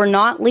 They were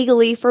not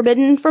legally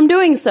forbidden from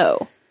doing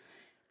so.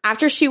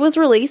 After she was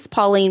released,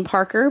 Pauline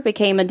Parker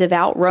became a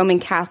devout Roman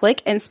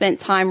Catholic and spent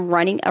time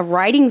running a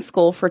writing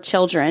school for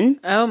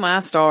children. Oh, my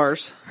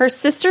stars. Her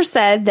sister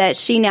said that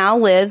she now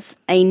lives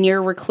a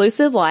near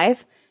reclusive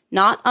life,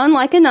 not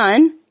unlike a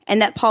nun,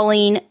 and that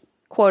Pauline,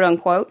 quote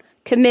unquote,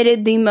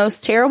 committed the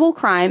most terrible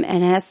crime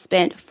and has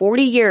spent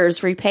 40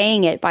 years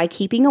repaying it by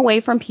keeping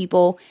away from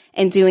people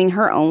and doing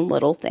her own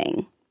little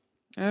thing.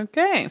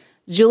 Okay.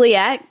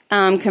 Juliet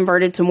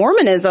converted to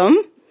Mormonism.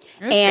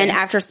 Okay. And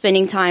after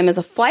spending time as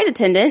a flight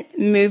attendant,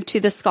 moved to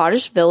the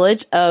Scottish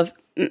village of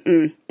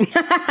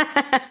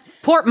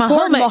Port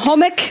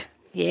Mahomet.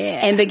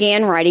 Yeah. And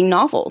began writing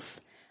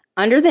novels.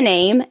 Under the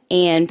name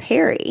Anne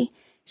Perry,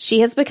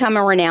 she has become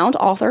a renowned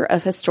author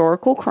of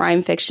historical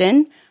crime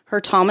fiction. Her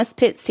Thomas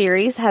Pitt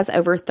series has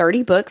over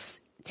 30 books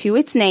to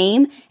its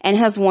name and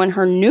has won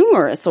her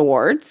numerous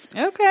awards.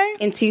 Okay.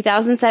 In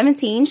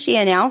 2017, she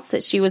announced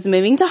that she was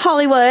moving to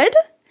Hollywood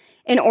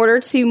in order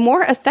to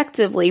more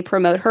effectively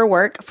promote her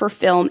work for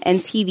film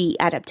and TV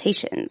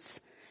adaptations.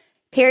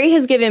 Perry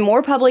has given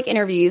more public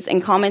interviews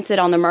and commented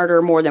on the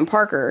murder more than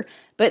Parker,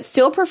 but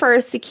still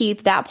prefers to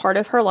keep that part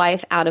of her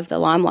life out of the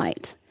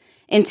limelight.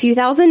 In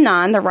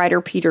 2009, the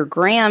writer Peter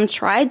Graham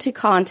tried to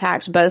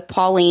contact both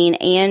Pauline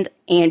and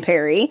Anne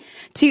Perry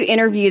to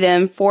interview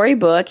them for a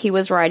book he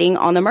was writing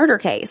on the murder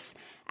case.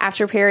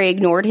 After Perry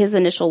ignored his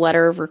initial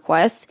letter of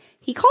request,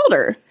 he called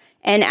her.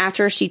 And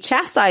after she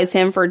chastised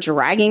him for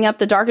dragging up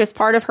the darkest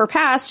part of her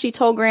past, she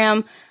told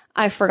Graham,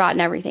 "I've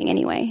forgotten everything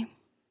anyway."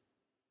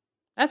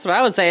 That's what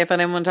I would say if I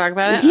didn't want to talk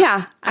about it.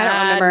 Yeah, I don't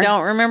remember. I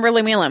don't remember.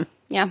 Leave me alone.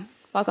 Yeah,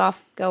 fuck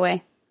off. Go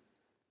away.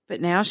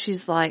 But now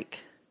she's like...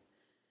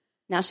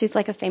 Now she's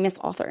like a famous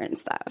author and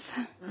stuff.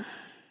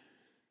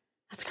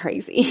 That's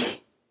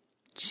crazy.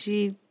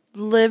 She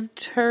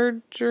lived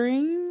her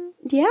dream?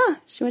 Yeah,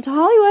 she went to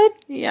Hollywood.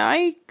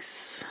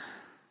 Yikes.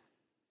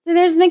 And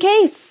there's my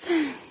case.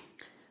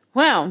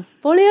 Well.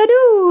 Volley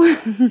adieu.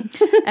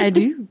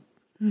 Adieu.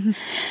 Okay.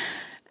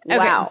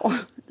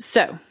 Wow.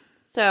 So.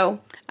 So.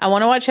 I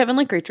want to watch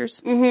Heavenly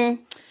Creatures.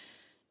 Mm-hmm.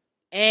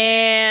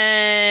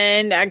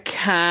 And I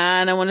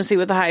kind of want to see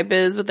what the hype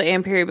is with the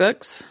Anne Perry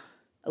books.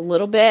 A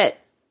little bit.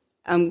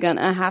 I'm going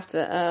to have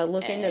to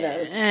look into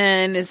those.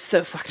 And it's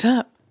so fucked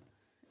up.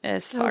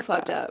 It's so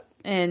fucked up.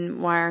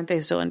 And why aren't they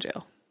still in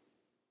jail?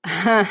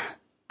 I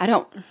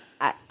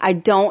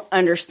don't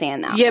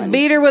understand that. You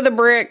beat her with a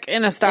brick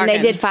in a stocking.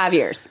 And they did 5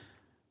 years.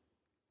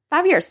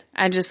 5 years.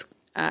 I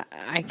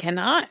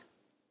cannot.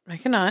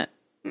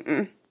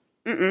 Mm-mm.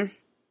 I'm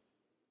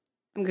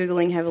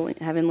Googling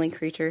Heavenly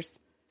Creatures.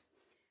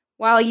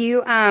 While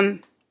you, I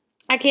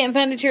can't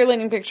find a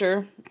cheerleading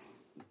picture.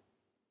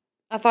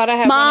 I thought I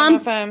had one on my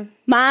phone.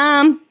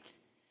 Mom.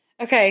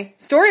 Okay.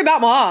 Story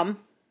about Mom,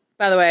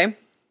 by the way.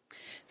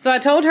 So I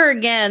told her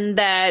again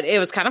that it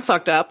was kind of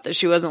fucked up that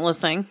she wasn't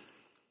listening.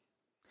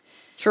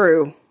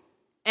 True.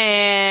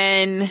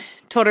 And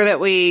told her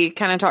that we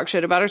kind of talk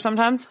shit about her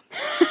sometimes.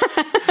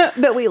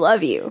 But we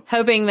love you.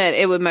 Hoping that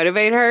it would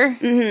motivate her.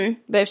 Mm-hmm.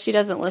 But if she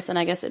doesn't listen,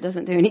 I guess it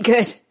doesn't do any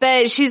good.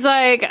 But she's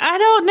like, I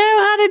don't know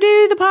how to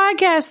do the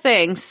podcast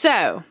thing.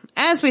 So,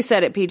 as we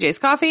said at PJ's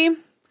Coffee,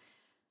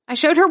 I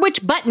showed her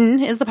which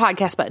button is the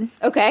podcast button.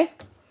 Okay.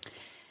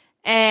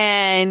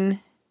 And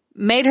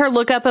made her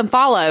look up and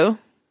follow.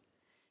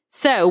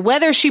 So,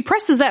 whether she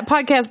presses that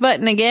podcast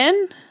button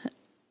again,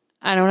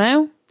 I don't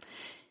know.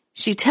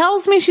 She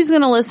tells me she's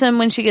going to listen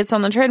when she gets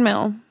on the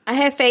treadmill. I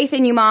have faith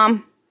in you,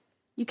 Mom.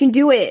 You can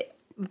do it.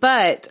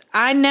 But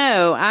I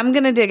know I'm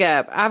going to dig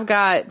up. I've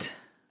got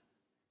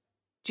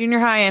junior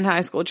high and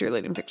high school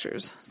cheerleading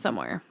pictures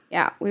somewhere.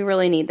 Yeah, we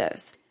really need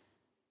those.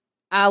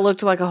 I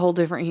looked like a whole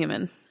different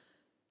human.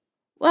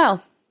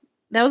 Well,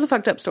 that was a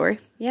fucked up story.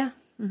 Yeah.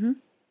 Mm-hmm.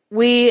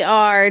 We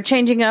are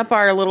changing up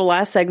our little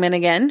last segment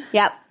again.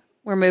 Yep.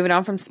 We're moving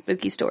on from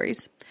spooky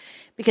stories.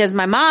 Because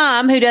my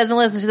mom, who doesn't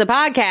listen to the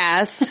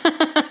podcast,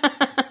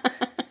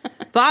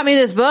 bought me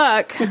this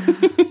book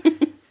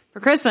for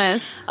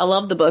Christmas. I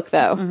love the book,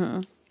 though.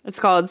 Mm-hmm. It's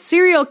called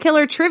Serial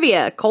Killer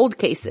Trivia: Cold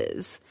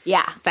Cases.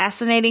 Yeah.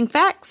 Fascinating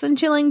facts and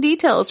chilling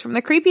details from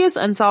the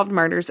creepiest unsolved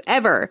murders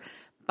ever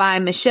by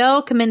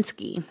Michelle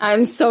Kaminsky.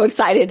 I'm so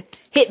excited.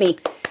 Hit me.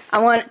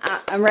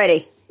 I'm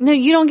ready. No,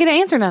 you don't get to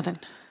answer nothing.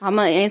 I'm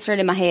going to answer it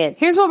in my head.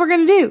 Here's what we're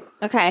going to do.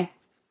 Okay.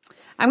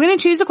 I'm going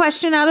to choose a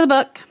question out of the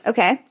book.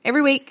 Okay.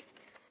 Every week.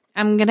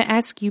 I'm going to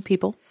ask you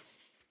people.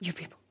 You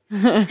people.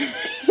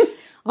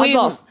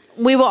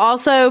 We will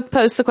also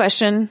post the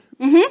question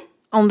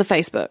on the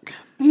Facebook.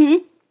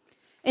 Mm-hmm.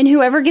 And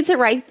whoever gets it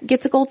right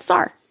gets a gold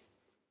star.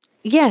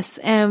 Yes,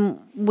 and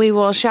we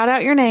will shout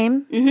out your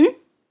name. Mm-hmm.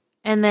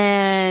 And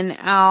then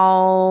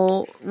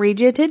I'll read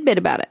you a tidbit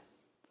about it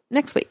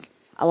next week.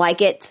 I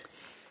like it.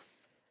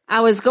 I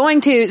was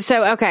going to,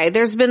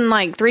 there's been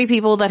like 3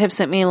 people that have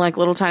sent me like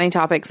little tiny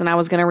topics, and I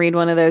was going to read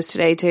one of those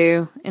today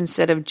too,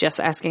 instead of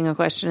just asking a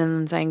question and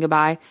then saying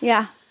goodbye.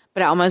 Yeah.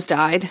 But I almost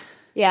died.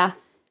 Yeah.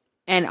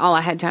 And all I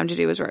had time to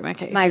do was write my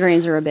case.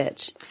 Migraines are a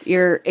bitch.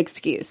 You're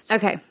excused.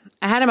 Okay.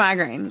 I had a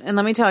migraine, and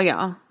let me tell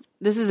y'all,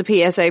 this is a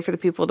PSA for the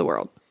people of the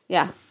world.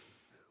 Yeah.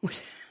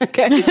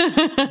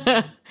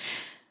 Okay.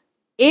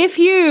 If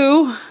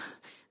you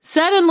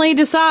suddenly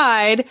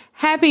decide,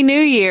 Happy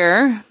New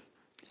Year,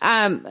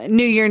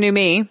 New Year, new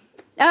me.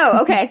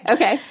 Oh, okay.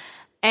 Okay.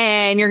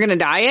 And you're going to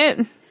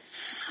diet.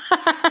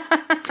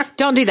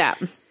 Don't do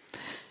that.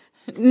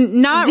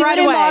 Not do right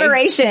it in away.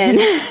 Moderation.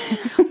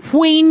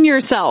 Wean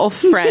yourself,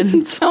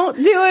 friends.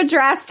 Don't do a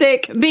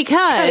drastic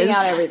because cutting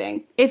out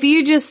everything. If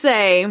you just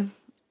say,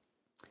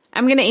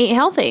 I'm going to eat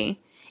healthy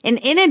and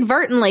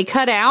inadvertently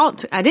cut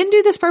out, I didn't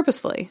do this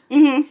purposefully,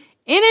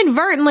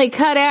 inadvertently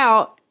cut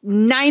out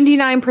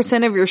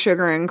 99% of your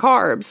sugar and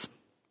carbs,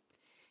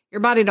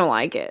 your body don't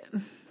like it.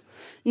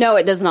 No,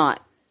 it does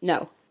not.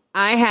 No.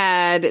 I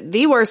had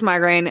the worst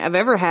migraine I've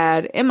ever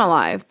had in my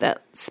life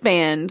that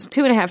spanned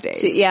 2.5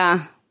 days.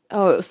 Yeah.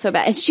 Oh, it was so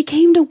bad. And she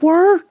came to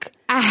work.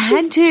 I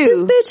had to.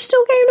 This bitch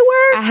still came to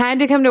work. I had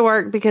to come to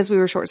work because we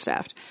were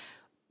short-staffed.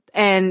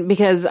 And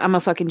because I'm a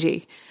fucking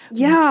G.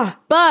 Yeah.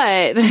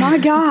 But. My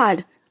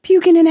God.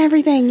 Puking and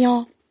everything,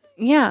 y'all.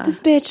 Yeah. This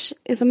bitch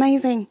is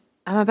amazing.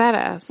 I'm a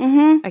badass.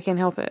 Mm-hmm. I can't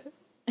help it.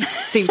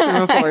 Seeps through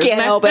my pores. I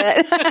can't help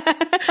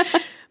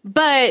it.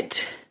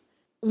 But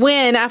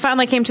when I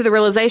finally came to the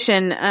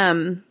realization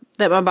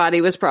that my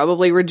body was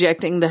probably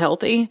rejecting the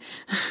healthy.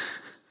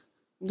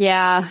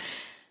 Yeah.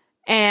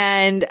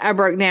 And I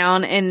broke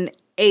down and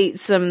ate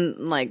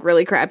some like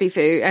really crappy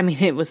food. I mean,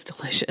 it was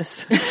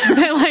delicious.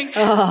 But like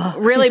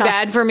really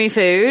bad for me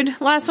food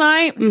last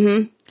night.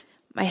 Mm-hmm.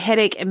 My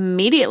headache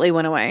immediately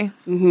went away.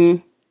 Mm-hmm.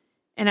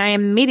 And I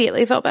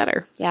immediately felt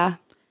better. Yeah.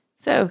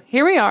 So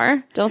here we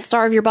are. Don't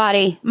starve your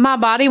body. My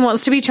body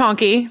wants to be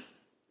chunky.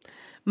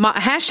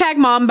 Hashtag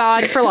mom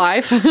bod for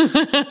life.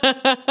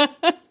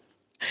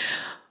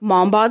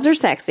 Mom bods are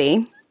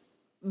sexy.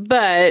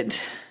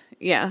 But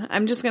yeah,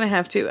 I'm just going to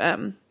have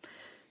to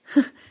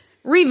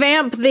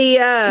revamp the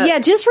yeah,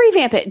 just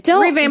revamp it.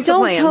 Don't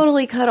plan.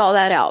 Totally cut all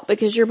that out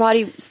because your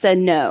body said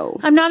no.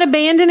 I'm not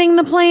abandoning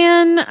the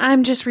plan.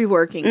 I'm just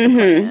reworking the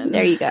plan.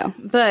 There you go.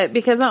 But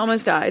because I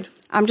almost died.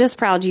 I'm just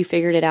proud you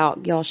figured it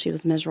out. Y'all, she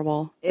was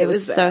miserable. It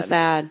was so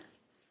sad.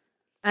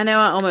 I know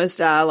I almost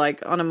die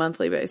like on a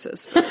monthly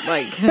basis.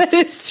 Like that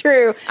is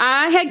true.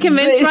 I had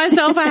convinced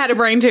myself I had a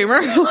brain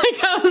tumor. Like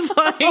I was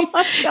like,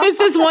 it's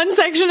this one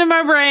section of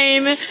my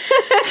brain.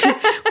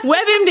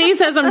 WebMD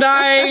says I'm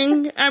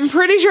dying. I'm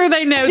pretty sure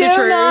they know the truth.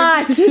 Do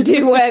not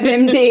do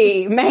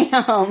WebMD,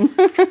 ma'am.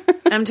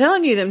 I'm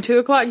telling you, them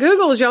 2:00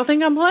 Googles, y'all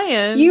think I'm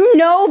playing. You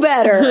know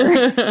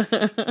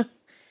better.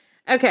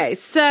 Okay,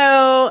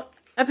 so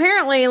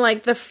apparently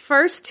like the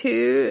first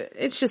two,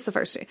 it's just the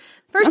first two.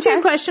 First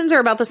two questions are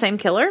about the same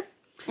killer.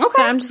 Okay.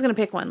 So I'm just going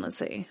to pick one. Let's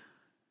see.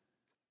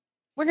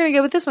 We're going to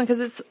go with this one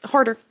because it's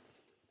harder.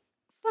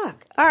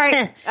 Fuck. All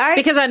right. All right.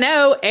 Because I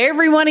know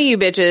every one of you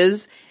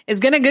bitches is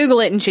going to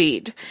Google it and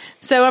cheat.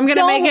 So I'm going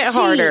to make it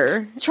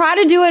harder.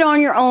 Try to do it on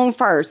your own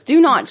first.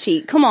 Do not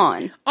cheat. Come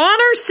on.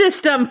 Honor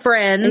system,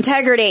 friends.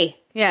 Integrity.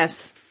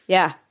 Yes.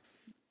 Yeah.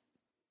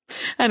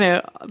 I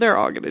know. They're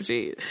all going to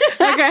cheat.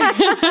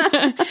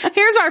 Okay.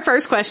 Here's our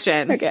first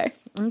question. Okay.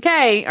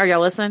 Okay. Are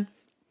y'all listening?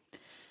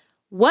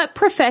 What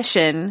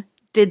profession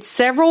did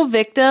several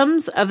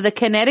victims of the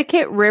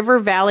Connecticut River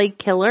Valley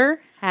killer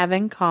have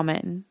in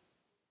common?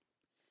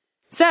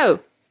 So,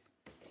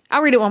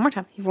 I'll read it one more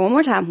time. One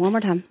more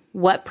time.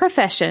 What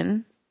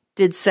profession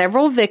did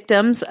several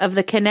victims of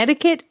the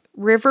Connecticut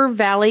River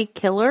Valley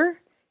killer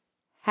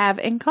have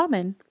in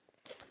common?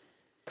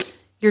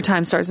 Your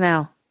time starts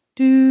now.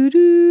 Do,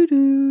 do,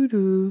 do,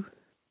 do.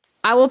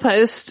 I will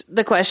post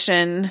the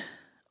question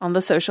on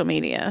the social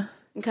media.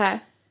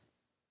 Okay.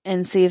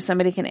 And see if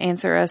somebody can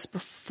answer us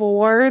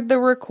before the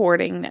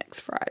recording next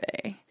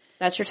Friday.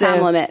 That's your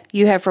time limit.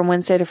 You have from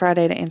Wednesday to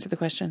Friday to answer the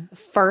question. The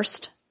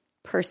first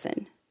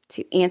person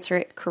to answer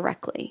it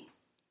correctly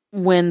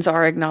wins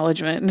our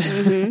acknowledgement.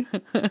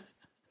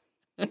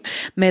 Mm-hmm.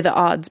 May the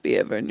odds be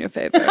ever in your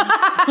favor.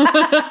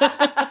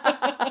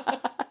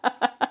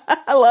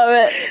 I love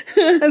it.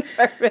 That's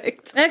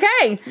perfect.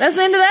 Okay, that's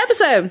the end of the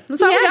episode.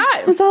 That's all we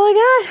got. That's all I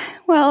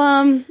got. Well,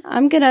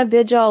 I'm gonna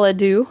bid y'all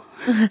adieu.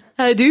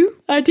 I do.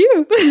 The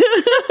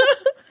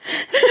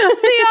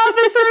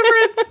Office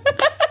reference.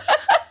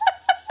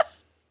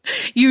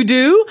 You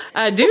do?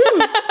 I do.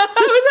 I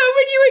was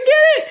hoping you would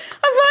get it.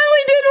 I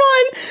finally did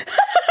one.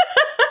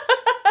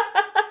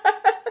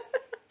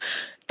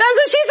 That's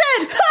what she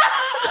said.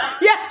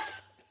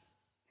 Yes.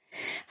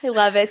 I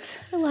love it.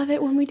 I love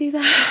it when we do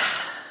that.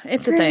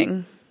 It's a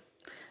thing.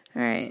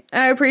 All right.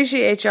 I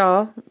appreciate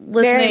y'all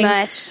listening. Very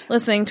much.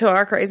 Listening to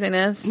our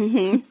craziness.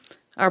 Mm-hmm.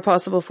 Our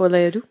possible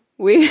folie à deux.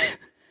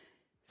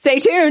 Stay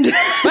tuned.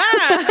 Wow.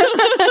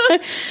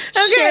 Okay.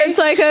 Shared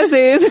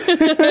psychoses.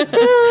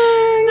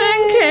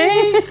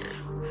 Okay.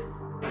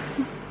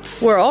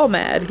 We're all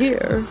mad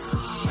here.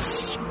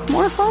 It's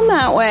more fun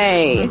that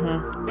way.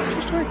 Mm-hmm.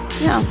 Sure.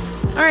 Yeah.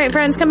 All right,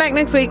 friends, come back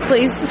next week,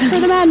 please. For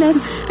the madness.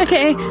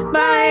 Okay.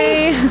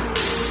 Bye.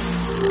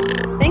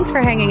 Thanks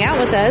for hanging out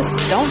with us.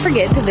 Don't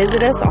forget to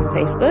visit us on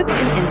Facebook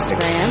and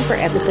Instagram for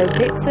episode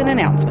pics and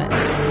announcements.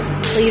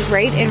 Please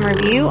rate and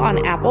review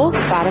on Apple,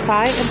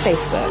 Spotify, and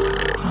Facebook.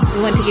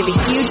 We want to give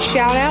a huge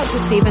shout out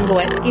to Stephen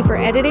Goetsky for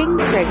editing,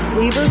 Craig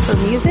Weaver for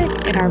music,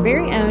 and our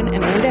very own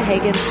Amanda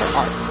Hagen for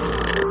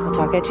art. We'll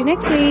talk at you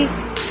next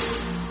week.